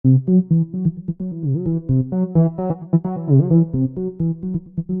And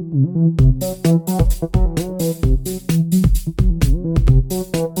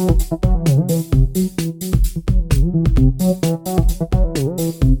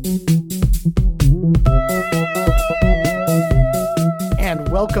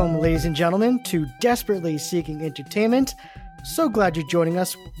welcome, ladies and gentlemen, to Desperately Seeking Entertainment. So glad you're joining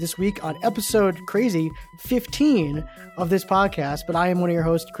us this week on episode crazy 15 of this podcast. But I am one of your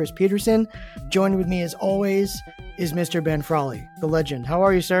hosts, Chris Peterson. Joining with me, as always, is Mr. Ben Frawley, the legend. How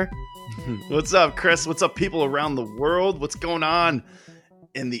are you, sir? What's up, Chris? What's up, people around the world? What's going on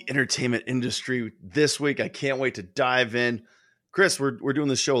in the entertainment industry this week? I can't wait to dive in. Chris, we're doing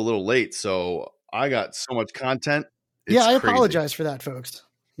this show a little late, so I got so much content. Yeah, I apologize for that, folks.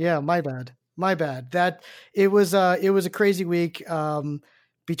 Yeah, my bad. That it was a crazy week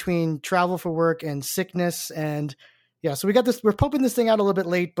between travel for work and sickness, and yeah, so we got this. We're pumping this thing out a little bit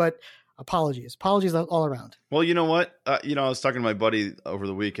late, but apologies all around. Well, you know what? I was talking to my buddy over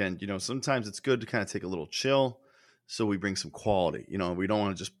the weekend. Sometimes it's good to kind of take a little chill, so we bring some quality. We don't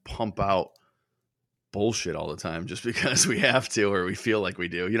want to just pump out bullshit all the time just because we have to or we feel like we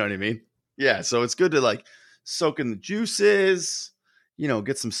do. You know what I mean? Yeah. So it's good to like soak in the juices,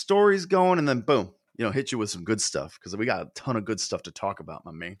 get some stories going, and then boom, hit you with some good stuff because we got a ton of good stuff to talk about,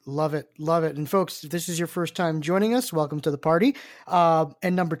 my man. Love it. And folks, if this is your first time joining us, welcome to the party.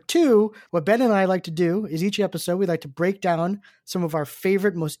 And number two, what Ben and I like to do is each episode, we like to break down some of our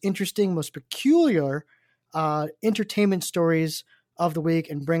favorite, most interesting, most peculiar entertainment stories of the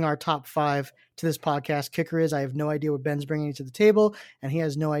week and bring our top 5 to this podcast. Kicker is I have no idea what Ben's bringing to the table, and he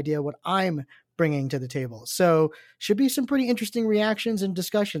has no idea what I'm bringing to the table. So should be some pretty interesting reactions and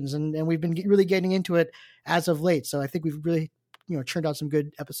discussions. And we've been really getting into it as of late. So I think we've really, churned out some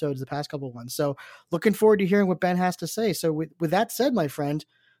good episodes the past couple of ones. So looking forward to hearing what Ben has to say. So with that said, my friend,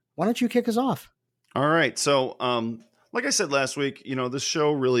 why don't you kick us off? All right. So, like I said last week, this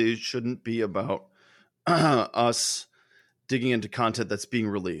show really shouldn't be about us digging into content that's being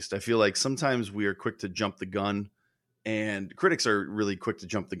released. I feel like sometimes we are quick to jump the gun, and critics are really quick to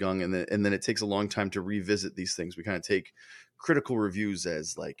jump the gun, and then it takes a long time to revisit these things. We kind of take critical reviews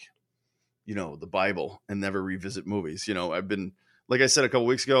as like, the Bible and never revisit movies. I've been, like I said a couple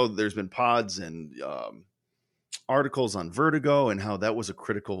weeks ago, there's been pods and articles on Vertigo and how that was a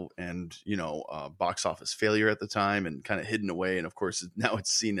critical and, box office failure at the time and kind of hidden away. And of course, now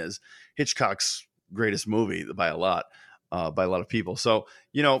it's seen as Hitchcock's greatest movie by a lot of people. So,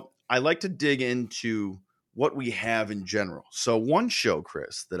 I like to dig into what we have in general. So one show,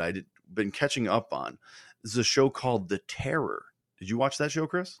 Chris, that I've been catching up on is a show called The Terror. Did you watch that show,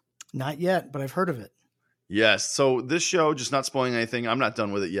 Chris? Not yet, but I've heard of it. Yes. So this show, just not spoiling anything, I'm not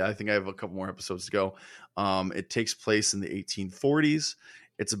done with it yet. I think I have a couple more episodes to go. It takes place in the 1840s.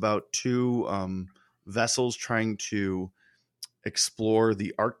 It's about two vessels trying to explore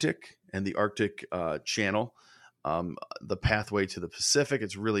the Arctic and the Arctic Channel. The pathway to the Pacific.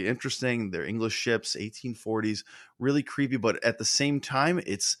 It's really interesting. They're English ships, 1840s, really creepy, but at the same time,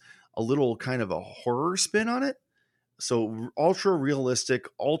 it's a little kind of a horror spin on it. So ultra realistic,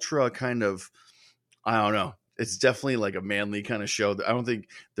 ultra kind of, I don't know. It's definitely like a manly kind of show. I don't think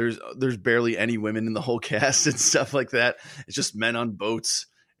there's barely any women in the whole cast and stuff like that. It's just men on boats.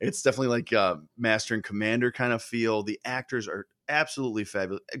 It's definitely like Master and Commander kind of feel. The actors are absolutely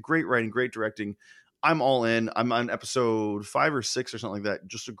fabulous. Great writing, great directing. I'm all in. I'm on episode 5 or 6 or something like that.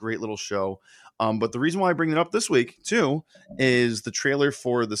 Just a great little show. But the reason why I bring it up this week, too, is the trailer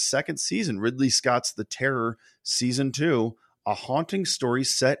for the second season, Ridley Scott's The Terror Season 2, a haunting story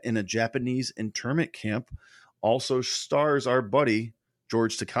set in a Japanese internment camp, also stars our buddy,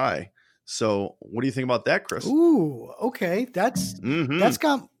 George Takei. So what do you think about that, Chris? Ooh, okay. That's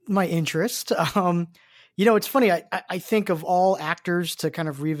got my interest. It's funny. I think of all actors to kind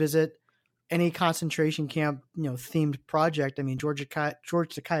of revisit any concentration camp, themed project. I mean, George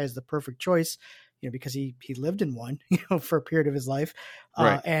Takei is the perfect choice, because he lived in one, for a period of his life,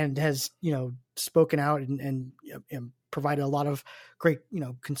 right. And has, spoken out and provided a lot of great,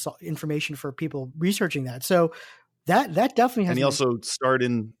 information for people researching that. So that definitely has. And he also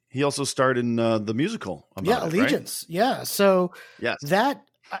starred in the musical. Allegiance. Right? Yeah. So yes. That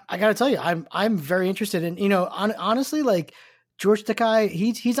I got to tell you, I'm very interested in, honestly, like, George Takei,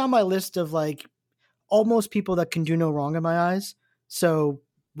 he's on my list of like almost people that can do no wrong in my eyes. So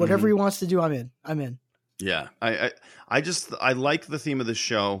whatever he wants to do, I'm in. Yeah. I like the theme of the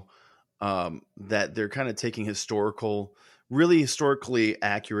show, that they're kind of taking really historically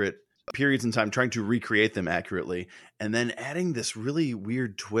accurate periods in time, trying to recreate them accurately, and then adding this really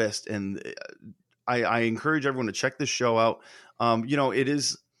weird twist. And I encourage everyone to check this show out. It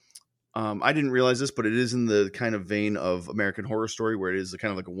is I didn't realize this, but it is in the kind of vein of American Horror Story, where it is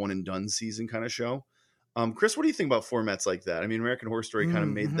kind of like a one and done season kind of show. Chris, what do you think about formats like that? I mean, American Horror Story kind of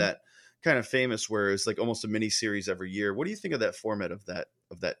made that kind of famous, where it's like almost a mini series every year. What do you think of that format of that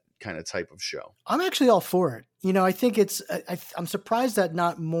kind of type of show? I'm actually all for it. You know, I think I'm surprised that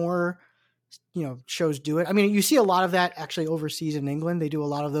not more, shows do it. I mean, you see a lot of that actually overseas in England. They do a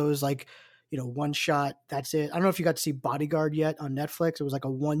lot of those, like, one shot, that's it. I don't know if you got to see Bodyguard yet on Netflix. It was like a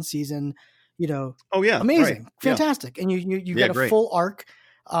one season, Oh yeah. amazing, right. fantastic. Yeah. And you get a great. full arc.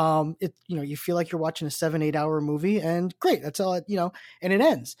 You feel like you're watching a 7-8 hour movie, and great. That's all, and it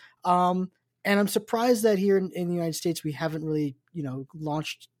ends. And I'm surprised that here in the United States, we haven't really,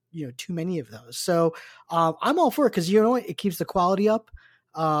 launched, too many of those. So, I'm all for it. 'Cause it keeps the quality up.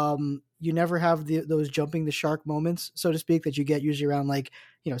 You never have those jumping the shark moments, so to speak, that you get usually around like,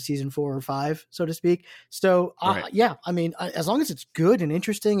 season 4 or 5, so to speak. So Right. yeah, I mean, as long as it's good and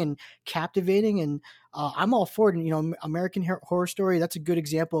interesting and captivating, and I'm all for it. And, American Horror Story, that's a good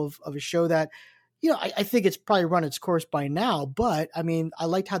example of a show that, I think it's probably run its course by now, but I mean, I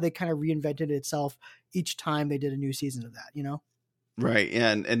liked how they kind of reinvented itself each time they did a new season of that. Right.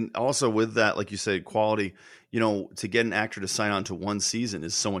 And also with that, like you said, quality, to get an actor to sign on to one season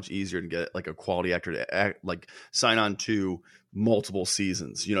is so much easier to get like a quality actor to sign on to multiple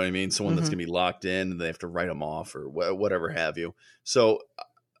seasons. You know what I mean? Someone that's going to be locked in and they have to write them off or whatever have you. So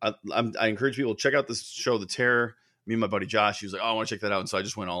I encourage people to check out this show, The Terror. Me and my buddy Josh, he was like, "Oh, I want to check that out." And so I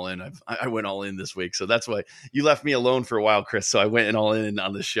just went all in. I went all in this week. So that's why you left me alone for a while, Chris. So I went in all in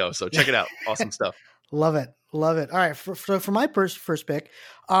on this show. So check it out. Awesome stuff. Love it. Love it. All right. For my first pick,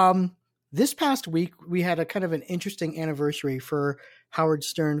 this past week, we had a kind of an interesting anniversary for Howard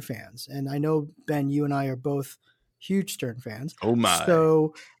Stern fans. And I know, Ben, you and I are both huge Stern fans. Oh my.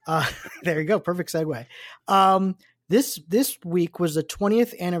 So there you go. Perfect segue. This week was the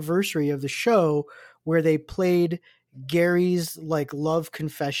 20th anniversary of the show where they played Gary's like love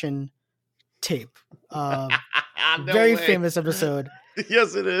confession tape. Very famous episode.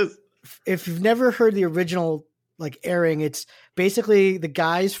 Yes, it is. If you've never heard the original like airing, it's basically the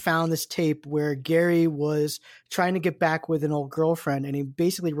guys found this tape where Gary was trying to get back with an old girlfriend, and he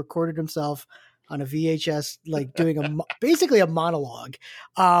basically recorded himself on a VHS, like doing basically a monologue.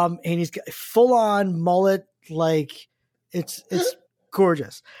 And he's got full on mullet, like it's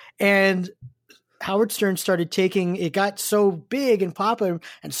gorgeous. And Howard Stern started taking, it got so big and popular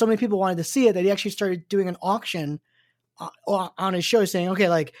and so many people wanted to see it that he actually started doing an auction on his show saying, okay,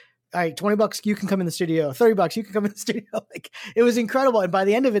 like, all right, $20, you can come in the studio. $30, you can come in the studio. Like, it was incredible. And by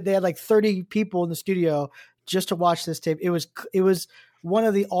the end of it, they had like 30 people in the studio just to watch this tape. It was one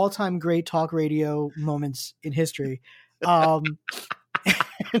of the all-time great talk radio moments in history. That's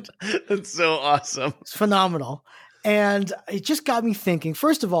so awesome. It's phenomenal. And it just got me thinking,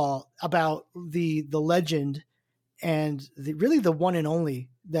 first of all, about the legend and really the one and only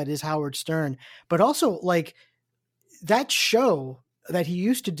that is Howard Stern, but also like that show that he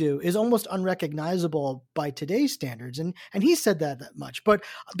used to do is almost unrecognizable by today's standards. And he said that much, but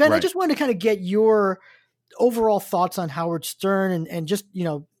Ben, right. I just wanted to kind of get your overall thoughts on Howard Stern and just,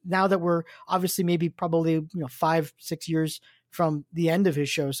 now that we're obviously maybe probably, 5-6 years from the end of his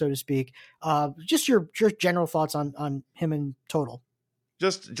show, so to speak, just your general thoughts on him in total.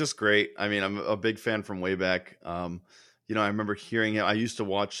 Just great. I mean, I'm a big fan from way back. I remember hearing him. I used to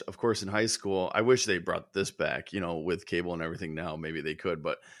watch, of course, in high school. I wish they brought this back, with cable and everything now. Maybe they could,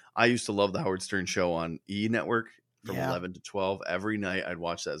 but I used to love the Howard Stern show on E! Network from 11 to 12. Every night I'd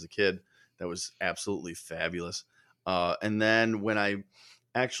watch that as a kid. That was absolutely fabulous. And then when I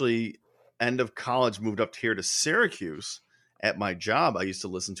actually, end of college, moved up here to Syracuse at my job, I used to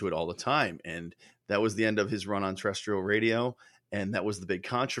listen to it all the time. And that was the end of his run on terrestrial radio. And that was the big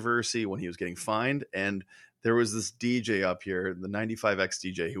controversy when he was getting fined. And there was this DJ up here, the 95X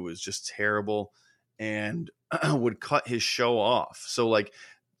DJ, who was just terrible and would cut his show off. So like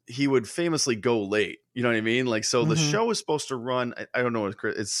he would famously go late. You know what I mean? Like, so the show is supposed to run, I don't know,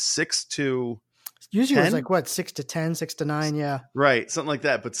 it's 6 to usually 10? It was like what, 6 to 10, 6 to 9. Yeah. Right. Something like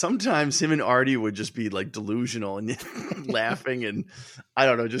that. But sometimes him and Artie would just be like delusional and laughing and I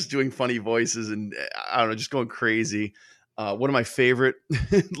don't know, just doing funny voices and I don't know, just going crazy. One of my favorite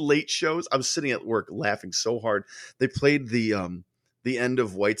late shows. I was sitting at work laughing so hard. They played the end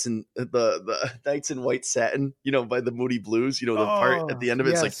of Whites and the Nights in White Satin, by the Moody Blues. The part at the end of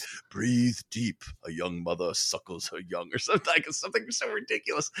it, It's like, breathe deep, a young mother suckles her young, or something so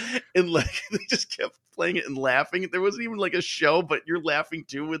ridiculous. And like they just kept playing it and laughing. There wasn't even like a show, but you're laughing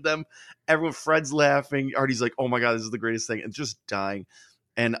too with them. Everyone, Fred's laughing. Artie's like, oh my God, this is the greatest thing, and just dying.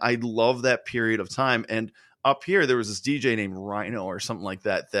 And I love that period of time. And up here, there was this DJ named Rhino or something like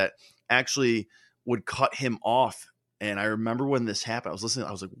that actually would cut him off. And I remember when this happened, I was listening,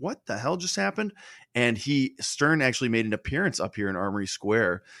 I was like, what the hell just happened? And Stern actually made an appearance up here in Armory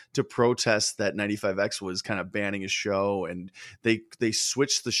Square to protest that 95X was kind of banning his show. And they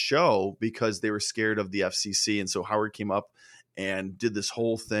switched the show because they were scared of the FCC. And so Howard came up and did this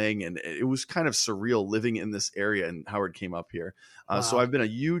whole thing. And it was kind of surreal living in this area. And Howard came up here. Wow. So I've been a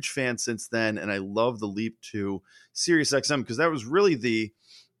huge fan since then. And I love the leap to Sirius XM because that was really the,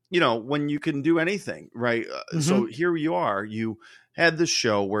 when you can do anything, right? So here you are, you had this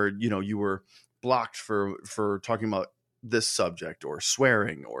show where, you were blocked for talking about this subject or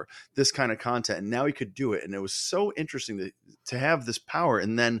swearing or this kind of content. And now he could do it. And it was so interesting to have this power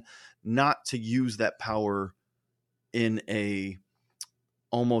and then not to use that power in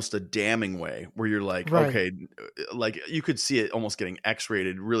almost a damning way where you're like, right. Okay, like you could see it almost getting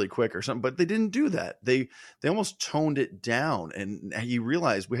X-rated really quick or something, but they didn't do that. They almost toned it down, and you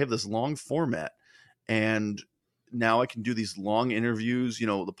realize we have this long format, and now I can do these long interviews.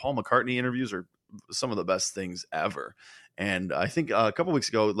 The Paul McCartney interviews are some of the best things ever. And I think a couple of weeks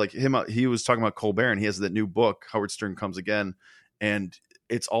ago, like he was talking about Colbert, and he has that new book, Howard Stern Comes Again. And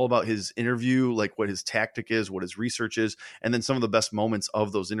it's all about his interview, like what his tactic is, what his research is, and then some of the best moments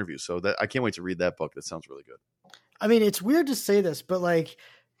of those interviews. So that I can't wait to read that book. That sounds really good. I mean, it's weird to say this, but like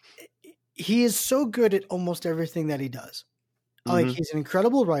he is so good at almost everything that he does. Like he's an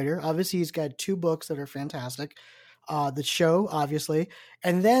incredible writer. Obviously, he's got 2 books that are fantastic. The show, obviously,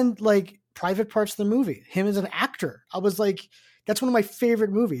 and then like Private Parts of the movie. Him as an actor, I was like, that's one of my favorite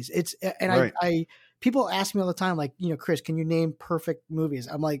movies. Right. I people ask me all the time, like, Chris, can you name perfect movies?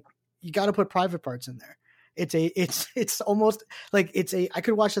 I'm like, you got to put Private Parts in there. It's almost like I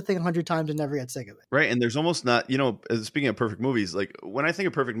could watch the thing 100 times and never get sick of it. Right. And there's almost not, speaking of perfect movies, like when I think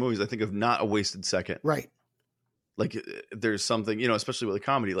of perfect movies, I think of not a wasted second. Right. Like there's something, especially with a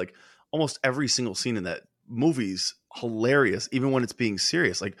comedy, like almost every single scene in that movie's hilarious, even when it's being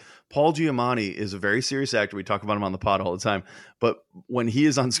serious. Like Paul Giamatti is a very serious actor. We talk about him on the pod all the time, but when he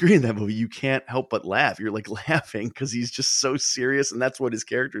is on screen in that movie, you can't help but laugh. You're like laughing because he's just so serious, and that's what his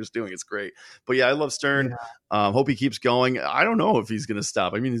character is doing. It's great. But yeah, I love Stern. Yeah. Hope he keeps going. I don't know if he's going to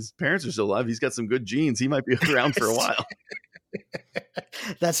stop. I mean, his parents are still alive. He's got some good genes. He might be around for a while.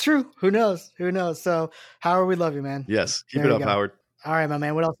 That's true. Who knows? So Howard, we love you, man. Yes. Keep it up, Howard. All right, my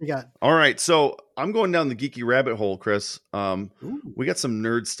man. What else you got? All right. So I'm going down the geeky rabbit hole, Chris. We got some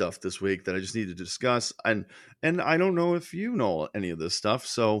nerd stuff this week that I just need to discuss. And I don't know if you know any of this stuff,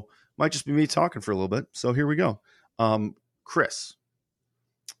 so might just be me talking for a little bit. So here we go. Chris,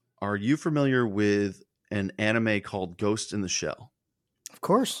 are you familiar with an anime called Ghost in the Shell? Of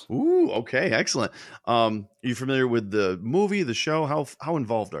course. Ooh, okay. Excellent. Are you familiar with the movie, the show? How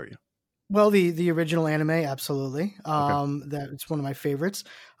involved are you? Well, the original anime, absolutely. That's one of my favorites.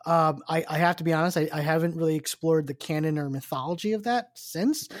 I have to be honest, I haven't really explored the canon or mythology of that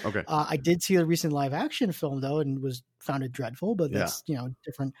since. Okay. I did see a recent live action film though, and found it dreadful. But that's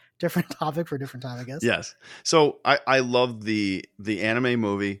different topic for a different time, I guess. Yes. So I love the anime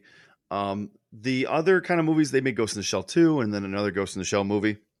movie. The other kind of movies, they made Ghost in the Shell 2 and then another Ghost in the Shell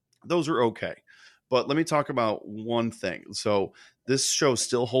movie. Those are okay. But let me talk about one thing. So this show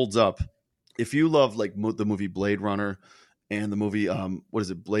still holds up. If you love like the movie Blade Runner and the movie,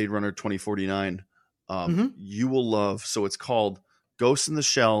 Blade Runner 2049, you will love. So it's called Ghost in the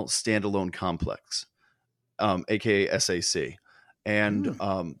Shell Standalone Complex, aka SAC. And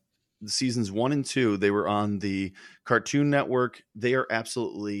the seasons 1 and 2, they were on the Cartoon Network. They are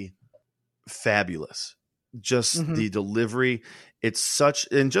absolutely fabulous. Just the delivery.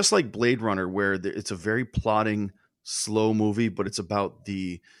 And just like Blade Runner, where it's a very plotting, slow movie, but it's about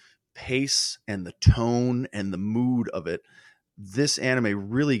the pace and the tone and the mood of it. This anime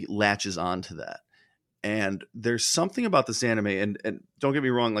really latches onto that. And there's something about this anime, and don't get me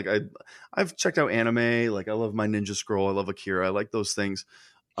wrong, like I've checked out anime, like I love my Ninja Scroll, I love Akira, I like those things.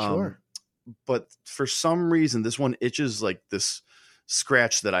 Sure. But for some reason, this one itches like this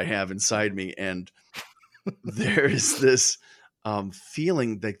scratch that I have inside me, and there is this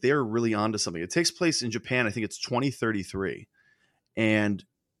feeling that they're really onto something. It takes place in Japan. I think it's 2033. And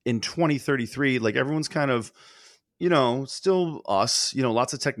in 2033, like everyone's kind of, still us,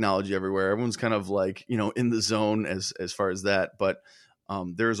 lots of technology everywhere. Everyone's kind of like, in the zone as far as that. But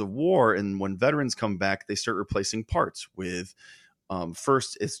there's a war. And when veterans come back, they start replacing parts with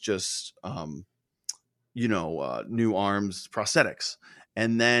first it's just, new arms, prosthetics.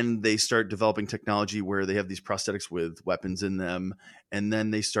 And then they start developing technology where they have these prosthetics with weapons in them. And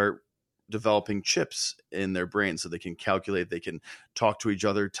then they start developing chips in their brain so they can calculate, they can talk to each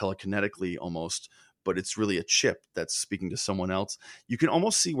other telekinetically almost. but it's really a chip that's speaking to someone else. You can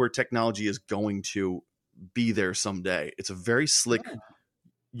almost see where technology is going to be there someday. It's a very slick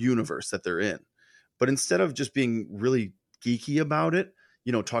universe that they're in. But instead of just being really geeky about it,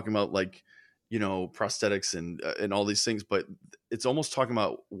 talking about like, prosthetics and all these things, but it's almost talking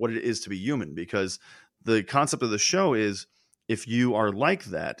about what it is to be human, because the concept of the show is if you are like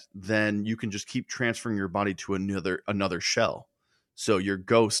that, then you can just keep transferring your body to another shell. So your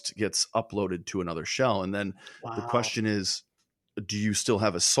ghost gets uploaded to another shell. And then the question is, do you still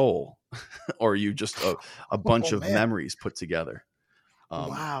have a soul or are you just a bunch of memories put together?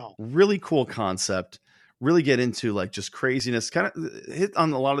 Really cool concept. Really get into like just craziness, kind of hit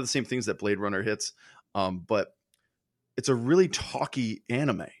on a lot of the same things that Blade Runner hits. But it's a really talky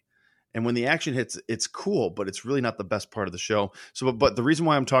anime. And when the action hits, it's cool, but it's really not the best part of the show. So, but the reason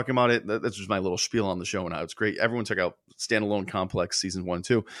why I'm talking about it, that's just my little spiel on the show now. It's great. Everyone check out Standalone Complex season 1 and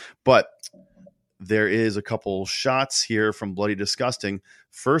 2. But there is a couple shots here from Bloody Disgusting.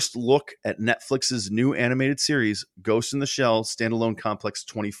 First look at Netflix's new animated series, Ghost in the Shell, Standalone Complex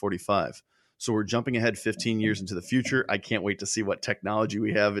 2045. So we're jumping ahead 15 years into the future. I can't wait to see what technology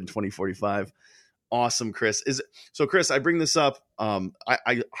we have in 2045. Awesome, Chris. So Chris, I bring this up.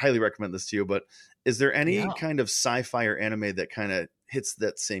 I highly recommend this to you, but is there any kind of sci-fi or anime that kind of hits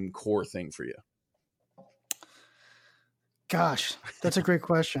that same core thing for you? Gosh, that's a great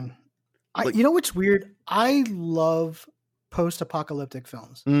question. You know what's weird? I love post-apocalyptic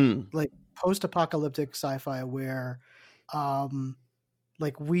films, like post-apocalyptic sci-fi where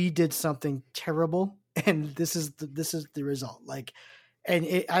like we did something terrible and this is the result. Like,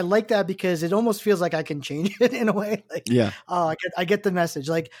 and I like that because it almost feels like I can change it in a way. Like, I get the message.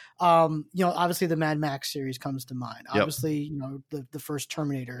 Like, obviously the Mad Max series comes to mind. Yep. Obviously, the first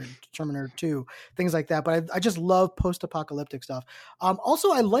Terminator 2, things like that. But I just love post-apocalyptic stuff.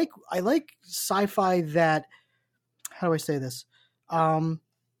 Also, I like sci-fi that. How do I say this? Oh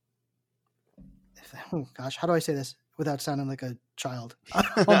gosh, how do I say this without sounding like a child?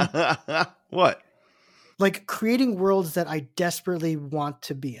 What? Like creating worlds that I desperately want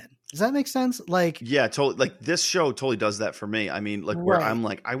to be in. Does that make sense? Like, yeah, totally. Like this show totally does that for me. I mean, like where I'm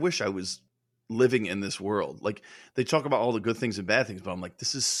like, I wish I was living in this world. Like they talk about all the good things and bad things, but I'm like,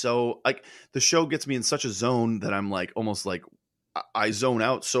 this is so like the show gets me in such a zone that I'm like, almost like I zone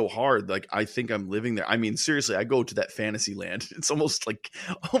out so hard. Like I think I'm living there. I mean, seriously, I go to that fantasy land. It's almost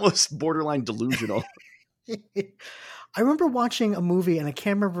borderline delusional. I remember watching a movie, and I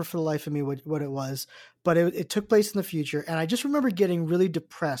can't remember for the life of me what it was, but it took place in the future, and I just remember getting really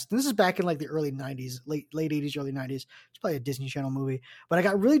depressed. And this is back in like the early 90s, late 80s, early 90s. It's probably a Disney Channel movie, but I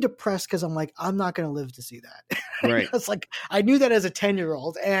got really depressed because I'm like, I'm not going to live to see that. Right. It's like I knew that as a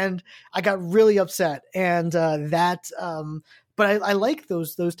 10-year-old, and I got really upset. And but I like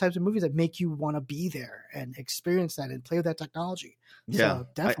those types of movies that make you want to be there and experience that and play with that technology. Yeah, so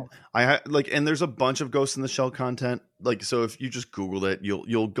definitely. I like, and there's a bunch of Ghost in the Shell content. Like, so if you just Google it,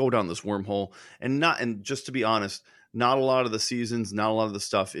 you'll go down this wormhole. And just to be honest, not a lot of the seasons, not a lot of the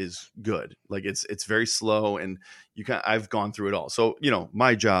stuff is good. Like it's very slow, and I've gone through it all. So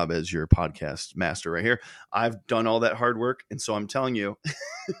my job as your podcast master right here, I've done all that hard work, and so I'm telling you,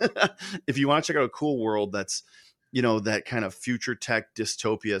 if you want to check out a cool world that's that kind of future tech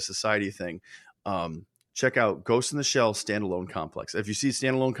dystopia society thing. Check out Ghost in the Shell Standalone Complex. If you see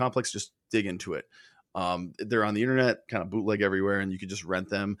Standalone Complex, just dig into it. They're on the internet, kind of bootleg everywhere, and you can just rent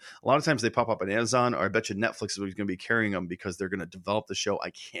them. A lot of times they pop up on Amazon, or I bet you Netflix is going to be carrying them because they're going to develop the show. I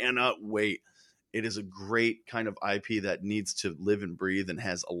cannot wait. It is a great kind of IP that needs to live and breathe and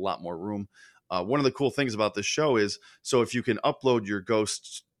has a lot more room. One of the cool things about this show is, so if you can upload your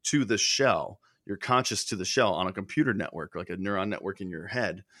ghost to the shell, your conscious to the shell on a computer network, like a neuron network in your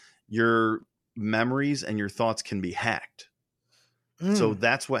head, your memories and your thoughts can be hacked. So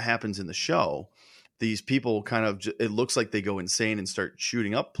that's what happens in the show. These people kind of, it looks like they go insane and start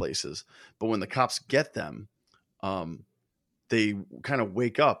shooting up places. But when the cops get them, they kind of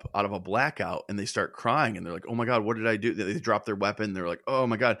wake up out of a blackout and they start crying and they're like, oh my God, what did I do? They drop their weapon. They're like, oh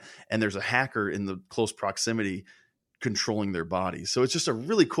my God. And there's a hacker in the close proximity controlling their bodies. So it's just a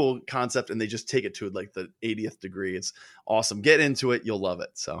really cool concept, and they just take it to like the 80th degree. It's awesome. Get into it. You'll love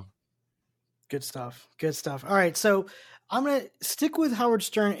it. So good stuff. All right. So I'm going to stick with Howard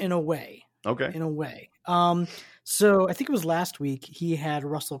Stern in a way. Okay. In a way. So I think it was last week he had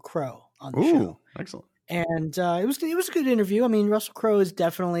Russell Crowe on the show. Excellent. And it was a good interview. I mean, Russell Crowe is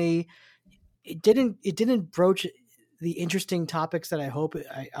definitely, it didn't broach the interesting topics that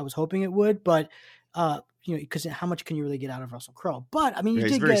I was hoping it would, but because how much can you really get out of Russell Crowe? But I mean,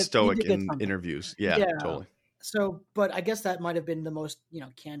 he's very stoic in interviews. Yeah, totally. So, but I guess that might have been the most,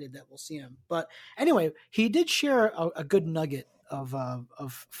 candid that we'll see him. But anyway, he did share a good nugget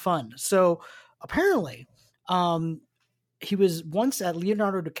of fun. So apparently, he was once at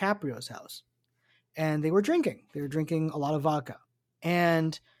Leonardo DiCaprio's house, and they were drinking. They were drinking a lot of vodka,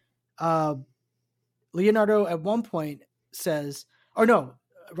 and Leonardo at one point says, or no,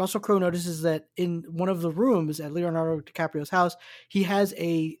 Russell Crowe notices that in one of the rooms at Leonardo DiCaprio's house, he has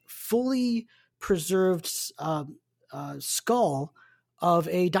a fully preserved skull of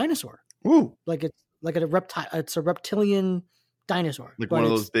a dinosaur. Ooh, like a reptile. It's a reptilian dinosaur, like one of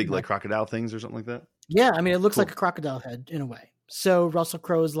those big like crocodile things or something like that. Yeah, I mean, it looks like a crocodile head in a way. So Russell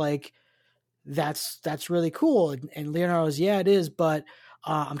Crowe's like, that's really cool, and Leonardo's, yeah, it is, but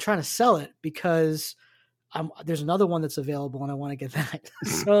I'm trying to sell it because there's another one that's available, and I want to get that.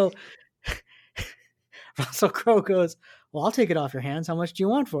 So Russell Crowe goes, well, I'll take it off your hands. How much do you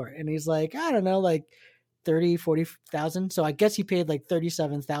want for it? And he's like, I don't know, like 30, 40,000. So I guess he paid like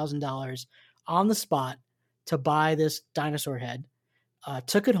 $37,000 on the spot to buy this dinosaur head.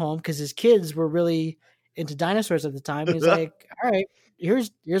 Took it home because his kids were really into dinosaurs at the time. He's like, all right,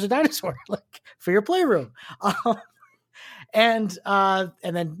 here's a dinosaur like for your playroom. And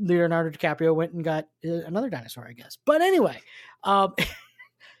then Leonardo DiCaprio went and got another dinosaur, I guess. But anyway,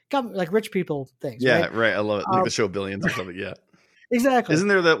 like rich people things. Yeah, right. I love it. Like the show Billions or something. Yeah, exactly. Isn't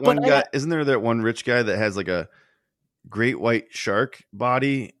there that one guy? Isn't there that one rich guy that has like a great white shark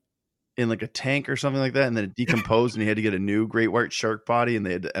body in like a tank or something like that, and then it decomposed, and he had to get a new great white shark body, and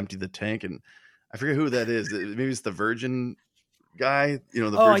they had to empty the tank. And I forget who that is. Maybe it's the Virgin guy. The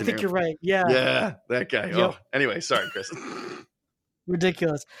Virgin I think you're right. Yeah, that guy. Yep. Oh, anyway, sorry, Chris.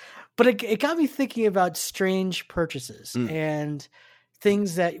 Ridiculous. But it got me thinking about strange purchases and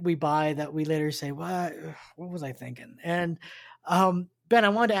things that we buy that we later say, what was I thinking? And Ben, I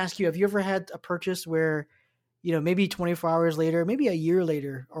wanted to ask you, have you ever had a purchase where, maybe 24 hours later, maybe a year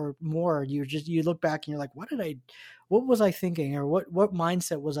later or more, you look back and you're like, what was I thinking? Or what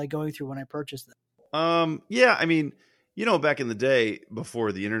mindset was I going through when I purchased them? Yeah, I mean, back in the day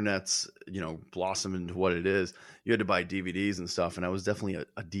before the internet's, blossomed into what it is, you had to buy DVDs and stuff. And I was definitely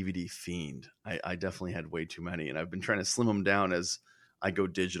a DVD fiend. I definitely had way too many, and I've been trying to slim them down as I go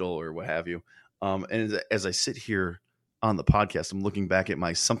digital or what have you. And as I sit here on the podcast, I'm looking back at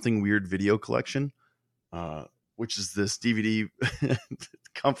my Something Weird video collection, which is this DVD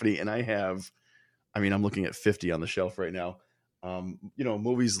company. And I'm looking at 50 on the shelf right now.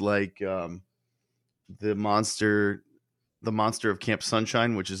 Movies like the monster of Camp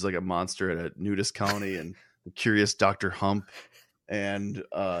Sunshine, which is like a monster at a nudist colony, and the Curious Dr. Hump, and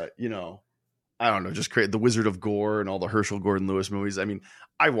I don't know, just create the Wizard of Gore and all the Herschel Gordon Lewis movies. I mean,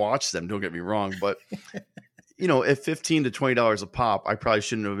 I watched them, don't get me wrong, but at $15 to $20 a pop, I probably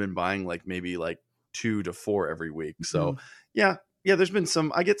shouldn't have been buying like maybe like 2 to 4 every week. So yeah, there's been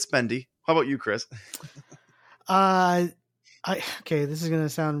some. I get spendy. How about you, Chris? Okay, this is gonna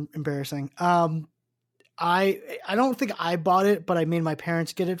sound embarrassing. I don't think I bought it, but I made my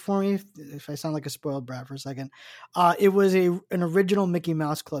parents get it for me. If I sound like a spoiled brat for a second, it was an original Mickey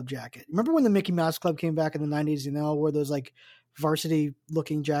Mouse Club jacket. Remember when the Mickey Mouse Club came back in the 90s and they all wore those like varsity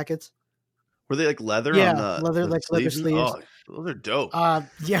looking jackets? Were they like leather? Yeah, on leather, like leather sleeves. Oh, those are dope.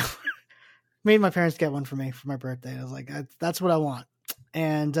 Yeah, made my parents get one for me for my birthday. I was like, that's what I want.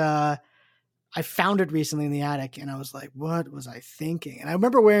 And I found it recently in the attic, and I was like, what was I thinking? And I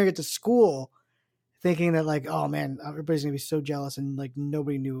remember wearing it to school, thinking that like, oh man, everybody's gonna be so jealous, and like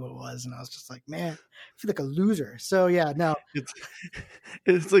nobody knew who it was, and I was just like, man, I feel like a loser. So yeah, no,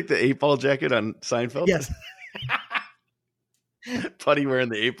 it's like the 8-ball jacket on Seinfeld. Yes, Putty wearing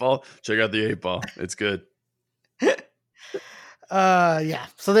the 8-ball. Check out the 8-ball. It's good. Yeah.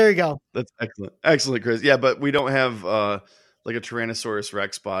 So there you go. That's excellent, Chris. Yeah, but we don't have like a Tyrannosaurus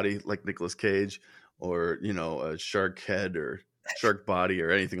Rex body like Nicolas Cage, or a shark head or shark body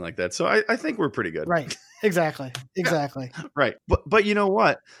or anything like that. So I think we're pretty good. Right. Exactly. Right. But you know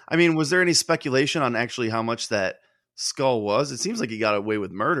what? I mean, was there any speculation on actually how much that skull was? It seems like he got away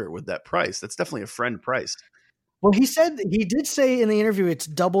with murder with that price. That's definitely a friend price. Well, he did say in the interview it's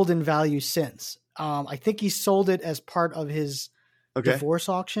doubled in value since. I think he sold it as part of his divorce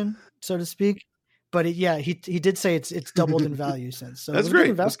auction, so to speak. But he did say it's doubled in value since. So that's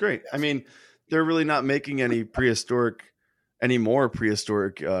great. That's great. I mean, they're really not making any more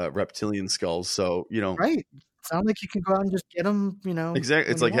prehistoric reptilian skulls. So, right. Sounds like you can go out and just get them,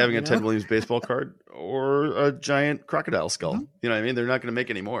 Exactly. It's like having a Ted Williams baseball card or a giant crocodile skull. Mm-hmm. You know what I mean? They're not going to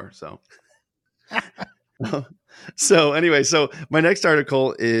make any more. So, anyway, my next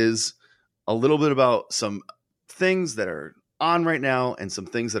article is a little bit about some things that are on right now and some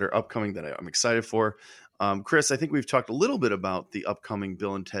things that are upcoming that I'm excited for. Chris, I think we've talked a little bit about the upcoming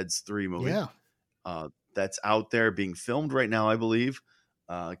Bill and Ted's 3 movie. Yeah. That's out there being filmed right now, I believe.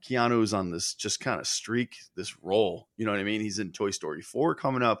 Keanu's on this just kind of streak, this role. You know what I mean? He's in Toy Story 4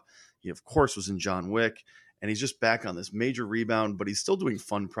 coming up. He, of course, was in John Wick. And he's just back on this major rebound, but he's still doing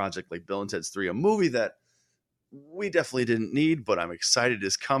fun project like Bill and Ted's 3, a movie that we definitely didn't need, but I'm excited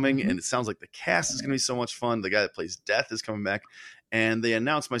is coming. Mm-hmm. And it sounds like the cast is going to be so much fun. The guy that plays Death is coming back. And they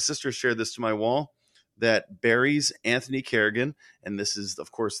announced, my sister shared this to my wall, that Barry's Anthony Kerrigan, and this is,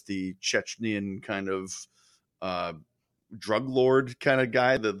 of course, the Chechnyan kind of drug lord kind of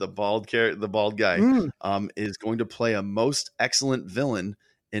guy, the bald guy, is going to play a most excellent villain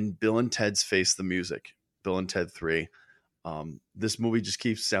in Bill and Ted's Face the Music, Bill and Ted 3. This movie just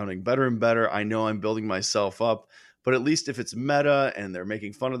keeps sounding better and better. I know I'm building myself up, but at least if it's meta and they're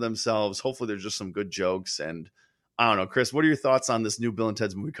making fun of themselves, hopefully there's just some good jokes. And I don't know, Chris, what are your thoughts on this new Bill and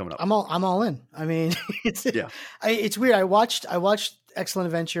Ted's movie coming up? I'm all in. I mean, it's weird. I watched Excellent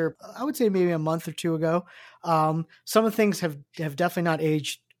Adventure, I would say maybe a month or two ago. Some of the things have definitely not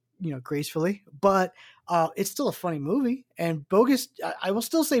aged, gracefully, but it's still a funny movie. And Bogus, I will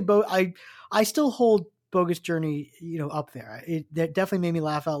still say, I still hold Bogus Journey, up there. That definitely made me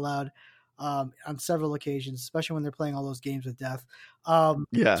laugh out loud on several occasions, especially when they're playing all those games with death.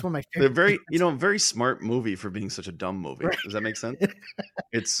 It's one of my favorite. They're very smart movie for being such a dumb movie. Right. Does that make sense?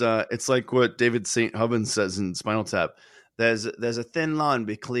 It's like what David St. Hubbins says in Spinal Tap. There's a thin line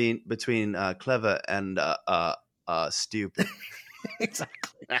between clever and stupid.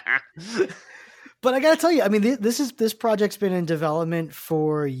 Exactly. But I got to tell you, I mean, this project's been in development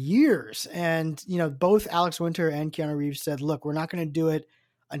for years, and both Alex Winter and Keanu Reeves said, "Look, we're not going to do it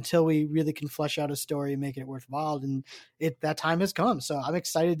until we really can flesh out a story and make it worthwhile." And that time has come, so I'm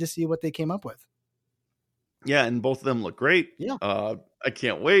excited to see what they came up with. Yeah, and both of them look great. Yeah, I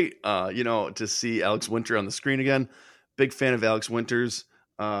can't wait. To see Alex Winter on the screen again. Big fan of Alex Winter's.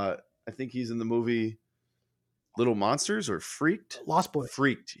 I think he's in the movie Little Monsters or Freaked. Lost Boys.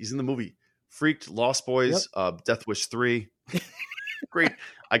 Freaked. He's in the movie Freaked, Lost Boys, Death Wish 3. Great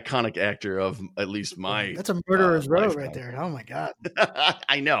iconic actor of at least my. That's a murderer's row right there. Oh my God.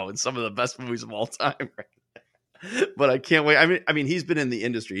 I know. It's some of the best movies of all time. But I can't wait. I mean, he's been in the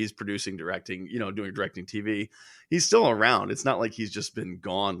industry. He's producing, directing, doing directing TV. He's still around. It's not like he's just been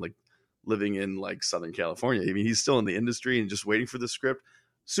gone, like living in like Southern California. I mean, he's still in the industry and just waiting for the script.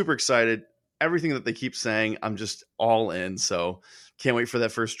 Super excited. Everything that they keep saying, I'm just all in. So can't wait for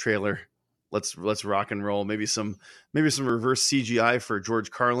that first trailer. Let's rock and roll. Maybe some reverse CGI for George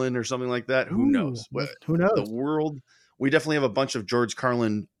Carlin or something like that. Who knows? Who knows? The world. We definitely have a bunch of George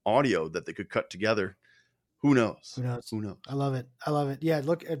Carlin audio that they could cut together. Who knows? I love it. Yeah,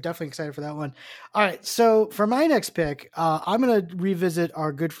 look, I'm definitely excited for that one. All right, so for my next pick, I'm going to revisit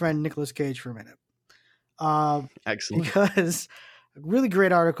our good friend Nicolas Cage for a minute. Excellent. Because a really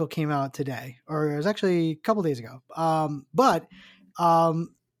great article came out today, or it was actually a couple days ago. But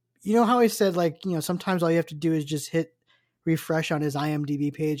you know how I said, sometimes all you have to do is just hit refresh on his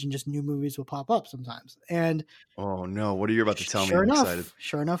IMDb page and just new movies will pop up sometimes. And oh no, what are you about to tell me? I'm excited.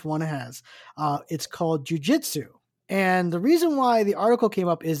 Sure enough, one has. It's called Jiu-Jitsu. And the reason why the article came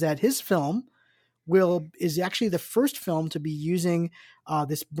up is that his film is actually the first film to be using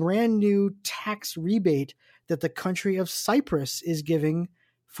this brand new tax rebate that the country of Cyprus is giving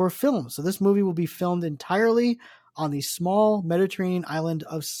for films. So this movie will be filmed entirely on the small Mediterranean island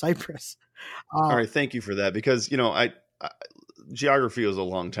of Cyprus. All right, thank you for that, because geography was a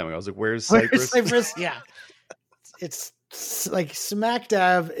long time ago. I was like, where's Cyprus? Yeah. It's like smack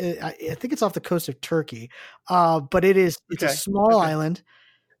dab. I think it's off the coast of Turkey. But it's a small island.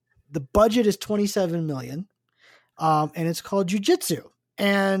 The budget is $27 million. And it's called Jiu-Jitsu.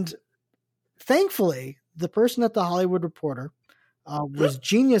 And thankfully, the person at the Hollywood Reporter was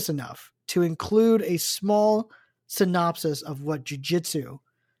genius enough to include a small synopsis of what Jiu-Jitsu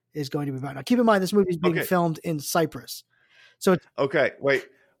is going to be about. Now, keep in mind, this movie is being filmed in Cyprus. So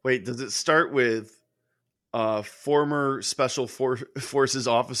wait. Does it start with former special forces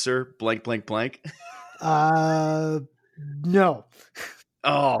officer blank blank blank? No.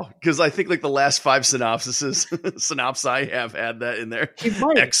 Oh, because I think like the last 5 synopsi have had that in there.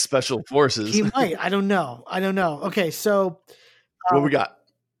 Ex special forces. He might. I don't know. Okay, so what we got?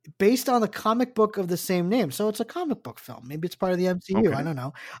 Based on the comic book of the same name, so it's a comic book film. Maybe it's part of the MCU. Okay. I don't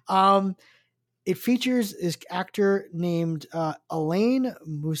know. It features this actor named Alain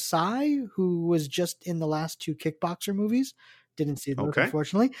Moussai, who was just in the last 2 Kickboxer movies. Didn't see those,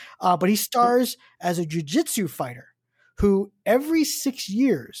 unfortunately. But he stars as a jiu-jitsu fighter who every 6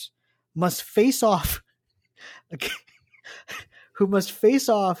 years must face off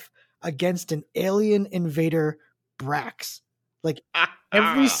against an alien invader, Brax. Like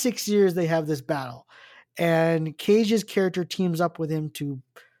every 6 years, they have this battle, and Cage's character teams up with him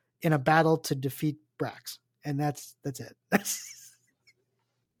in a battle to defeat Brax, and that's it.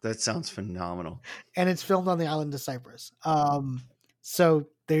 That sounds phenomenal. And it's filmed on the island of Cyprus. So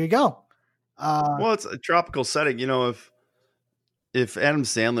there you go. Well, it's a tropical setting. You know, if Adam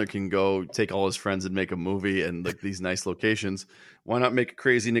Sandler can go take all his friends and make a movie and like these nice locations, why not make a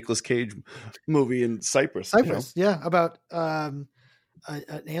crazy Nicolas Cage movie in Cyprus? Cyprus, yeah, about an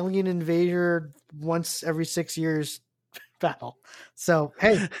alien invader once every 6 years battle. So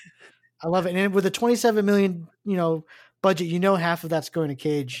hey, I love it. And with a 27 million, budget, half of that's going to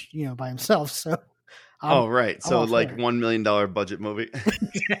Cage, by himself. So right. So like $1 million budget movie.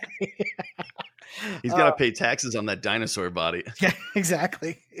 He's got to pay taxes on that dinosaur body. Yeah,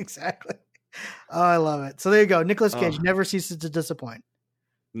 exactly. Oh, I love it. So there you go. Nicolas Cage never ceases to disappoint.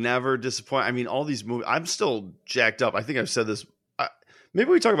 Never disappoint. I mean, all these movies, I'm still jacked up. I think I've said this. Maybe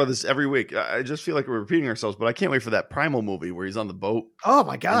we talk about this every week. I just feel like we're repeating ourselves, but I can't wait for that Primal movie where he's on the boat. Oh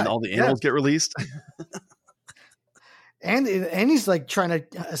my God. And all the animals get released. and he's like trying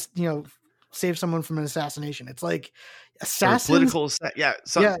to, save someone from an assassination. It's like assassins. Yeah,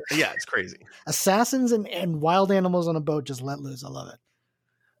 it's crazy. Assassins and wild animals on a boat just let loose. I love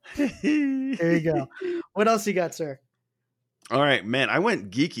it. There you go. What else you got, sir? All right, man. I went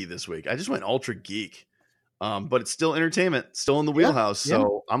geeky this week. I just went ultra geek. But it's still entertainment, still in the wheelhouse.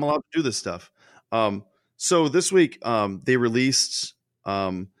 So I'm allowed to do this stuff. So this week, they released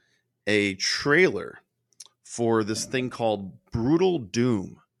a trailer for this thing called Brutal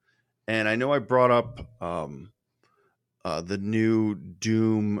Doom. And I know I brought up the new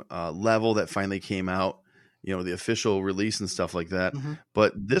Doom level that finally came out, the official release and stuff like that. Mm-hmm.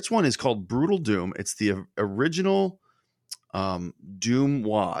 But this one is called Brutal Doom. It's the original Doom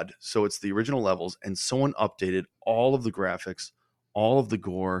WAD. So it's the original levels, and someone updated all of the graphics, all of the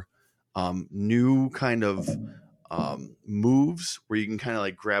gore, new kind of moves where you can kind of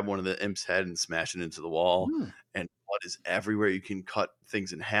like grab one of the imp's head and smash it into the wall. And blood is everywhere. You can cut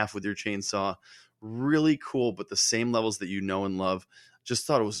things in half with your chainsaw. Really cool, but the same levels that you know and love. Just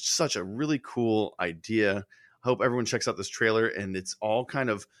thought it was such a really cool idea. I hope everyone checks out this trailer, and it's all kind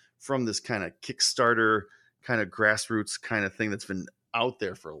of from this kind of Kickstarter kind of grassroots kind of thing that's been out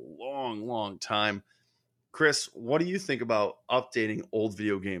there for a long, long time. Chris, what do you think about updating old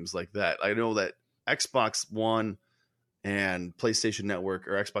video games like that? I know that Xbox One and PlayStation Network,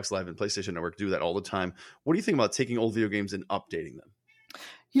 or Xbox Live and PlayStation Network, do that all the time. What do you think about taking old video games and updating them?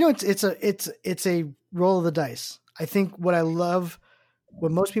 It's a roll of the dice. I think what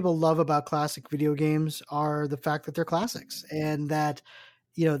most people love about classic video games are the fact that they're classics, and that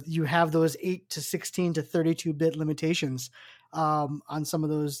you have those 8 to 16 to 32-bit limitations on some of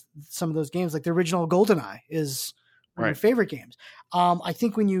those games. Like the original GoldenEye is one of my favorite games. I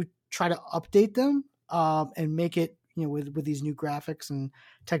think when you try to update them and make it, with these new graphics and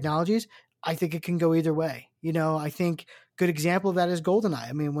technologies, I think it can go either way. I think good example of that is GoldenEye.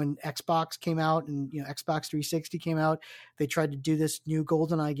 I mean, when Xbox came out and Xbox 360 came out, they tried to do this new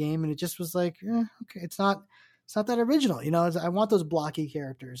GoldenEye game, and it just was like, okay, it's not that original. I want those blocky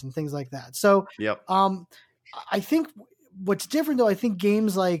characters and things like that. So, yep. I think what's different though, I think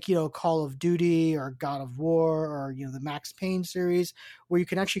games like, Call of Duty or God of War or, the Max Payne series, where you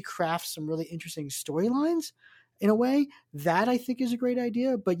can actually craft some really interesting storylines in a way, that I think is a great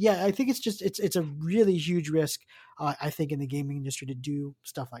idea. But yeah, I think it's a really huge risk, I think, in the gaming industry to do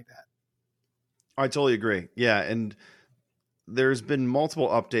stuff like that. I totally agree. Yeah. And there's been multiple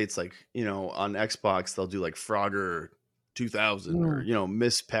updates, like, on Xbox, they'll do like Frogger 2000 or,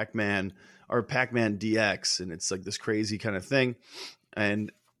 Miss Pac-Man or Pac-Man DX. And it's like this crazy kind of thing.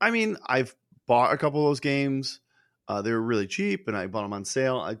 And I mean, I've bought a couple of those games. They were really cheap and I bought them on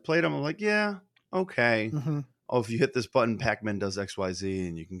sale. I played them. I'm like, yeah, okay. Mm-hmm. Oh, if you hit this button, Pac-Man does XYZ,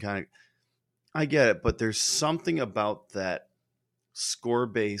 and you can I get it. But there's something about that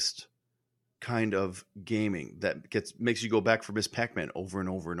score-based kind of gaming that makes you go back for Miss Pac-Man over and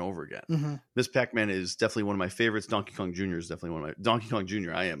over and over again. Mm-hmm. Miss Pac-Man is definitely one of my favorites. Donkey Kong Jr. is definitely one of my Donkey Kong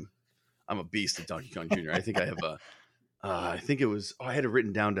Jr. I'm a beast at Donkey Kong Jr. I think I have I think it was, I had it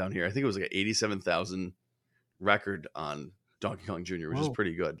written down here. I think it was like an 87,000 record on Donkey Kong Jr., which is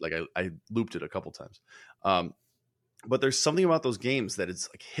pretty good. Like I looped it a couple times. But there's something about those games that it's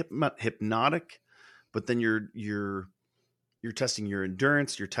like hypnotic, but then you're testing your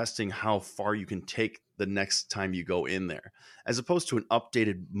endurance. You're testing how far you can take the next time you go in there, as opposed to an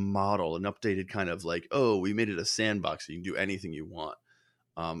updated model, an updated kind of like, oh, we made it a sandbox, so you can do anything you want.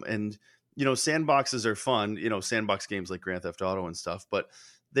 And sandboxes are fun, sandbox games like Grand Theft Auto and stuff, but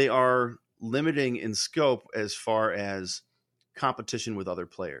they are limiting in scope as far as competition with other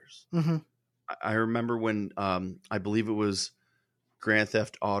players. Mm-hmm. I remember when I believe it was Grand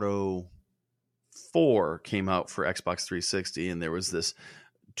Theft Auto 4 came out for Xbox 360, and there was this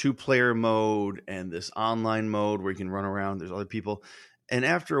 2-player mode and this online mode where you can run around. There's other people. And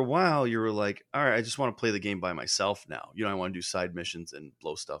after a while, you were like, all right, I just want to play the game by myself now. I want to do side missions and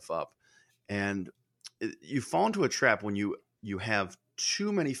blow stuff up. And you fall into a trap when you have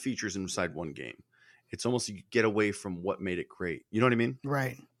too many features inside one game. It's almost you get away from what made it great. You know what I mean?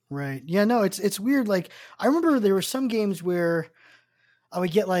 Right. Yeah, no, it's weird. Like, I remember there were some games where I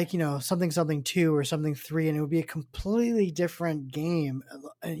would get like, something 2 or something 3, and it would be a completely different game,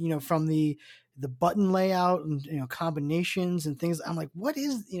 from the button layout and, combinations and things. I'm like, what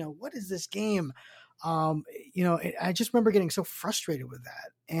is this game? I just remember getting so frustrated with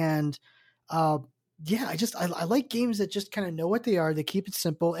that. And, yeah, I like games that just kind of know what they are. They keep it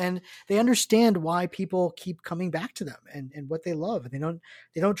simple, and they understand why people keep coming back to them and what they love. And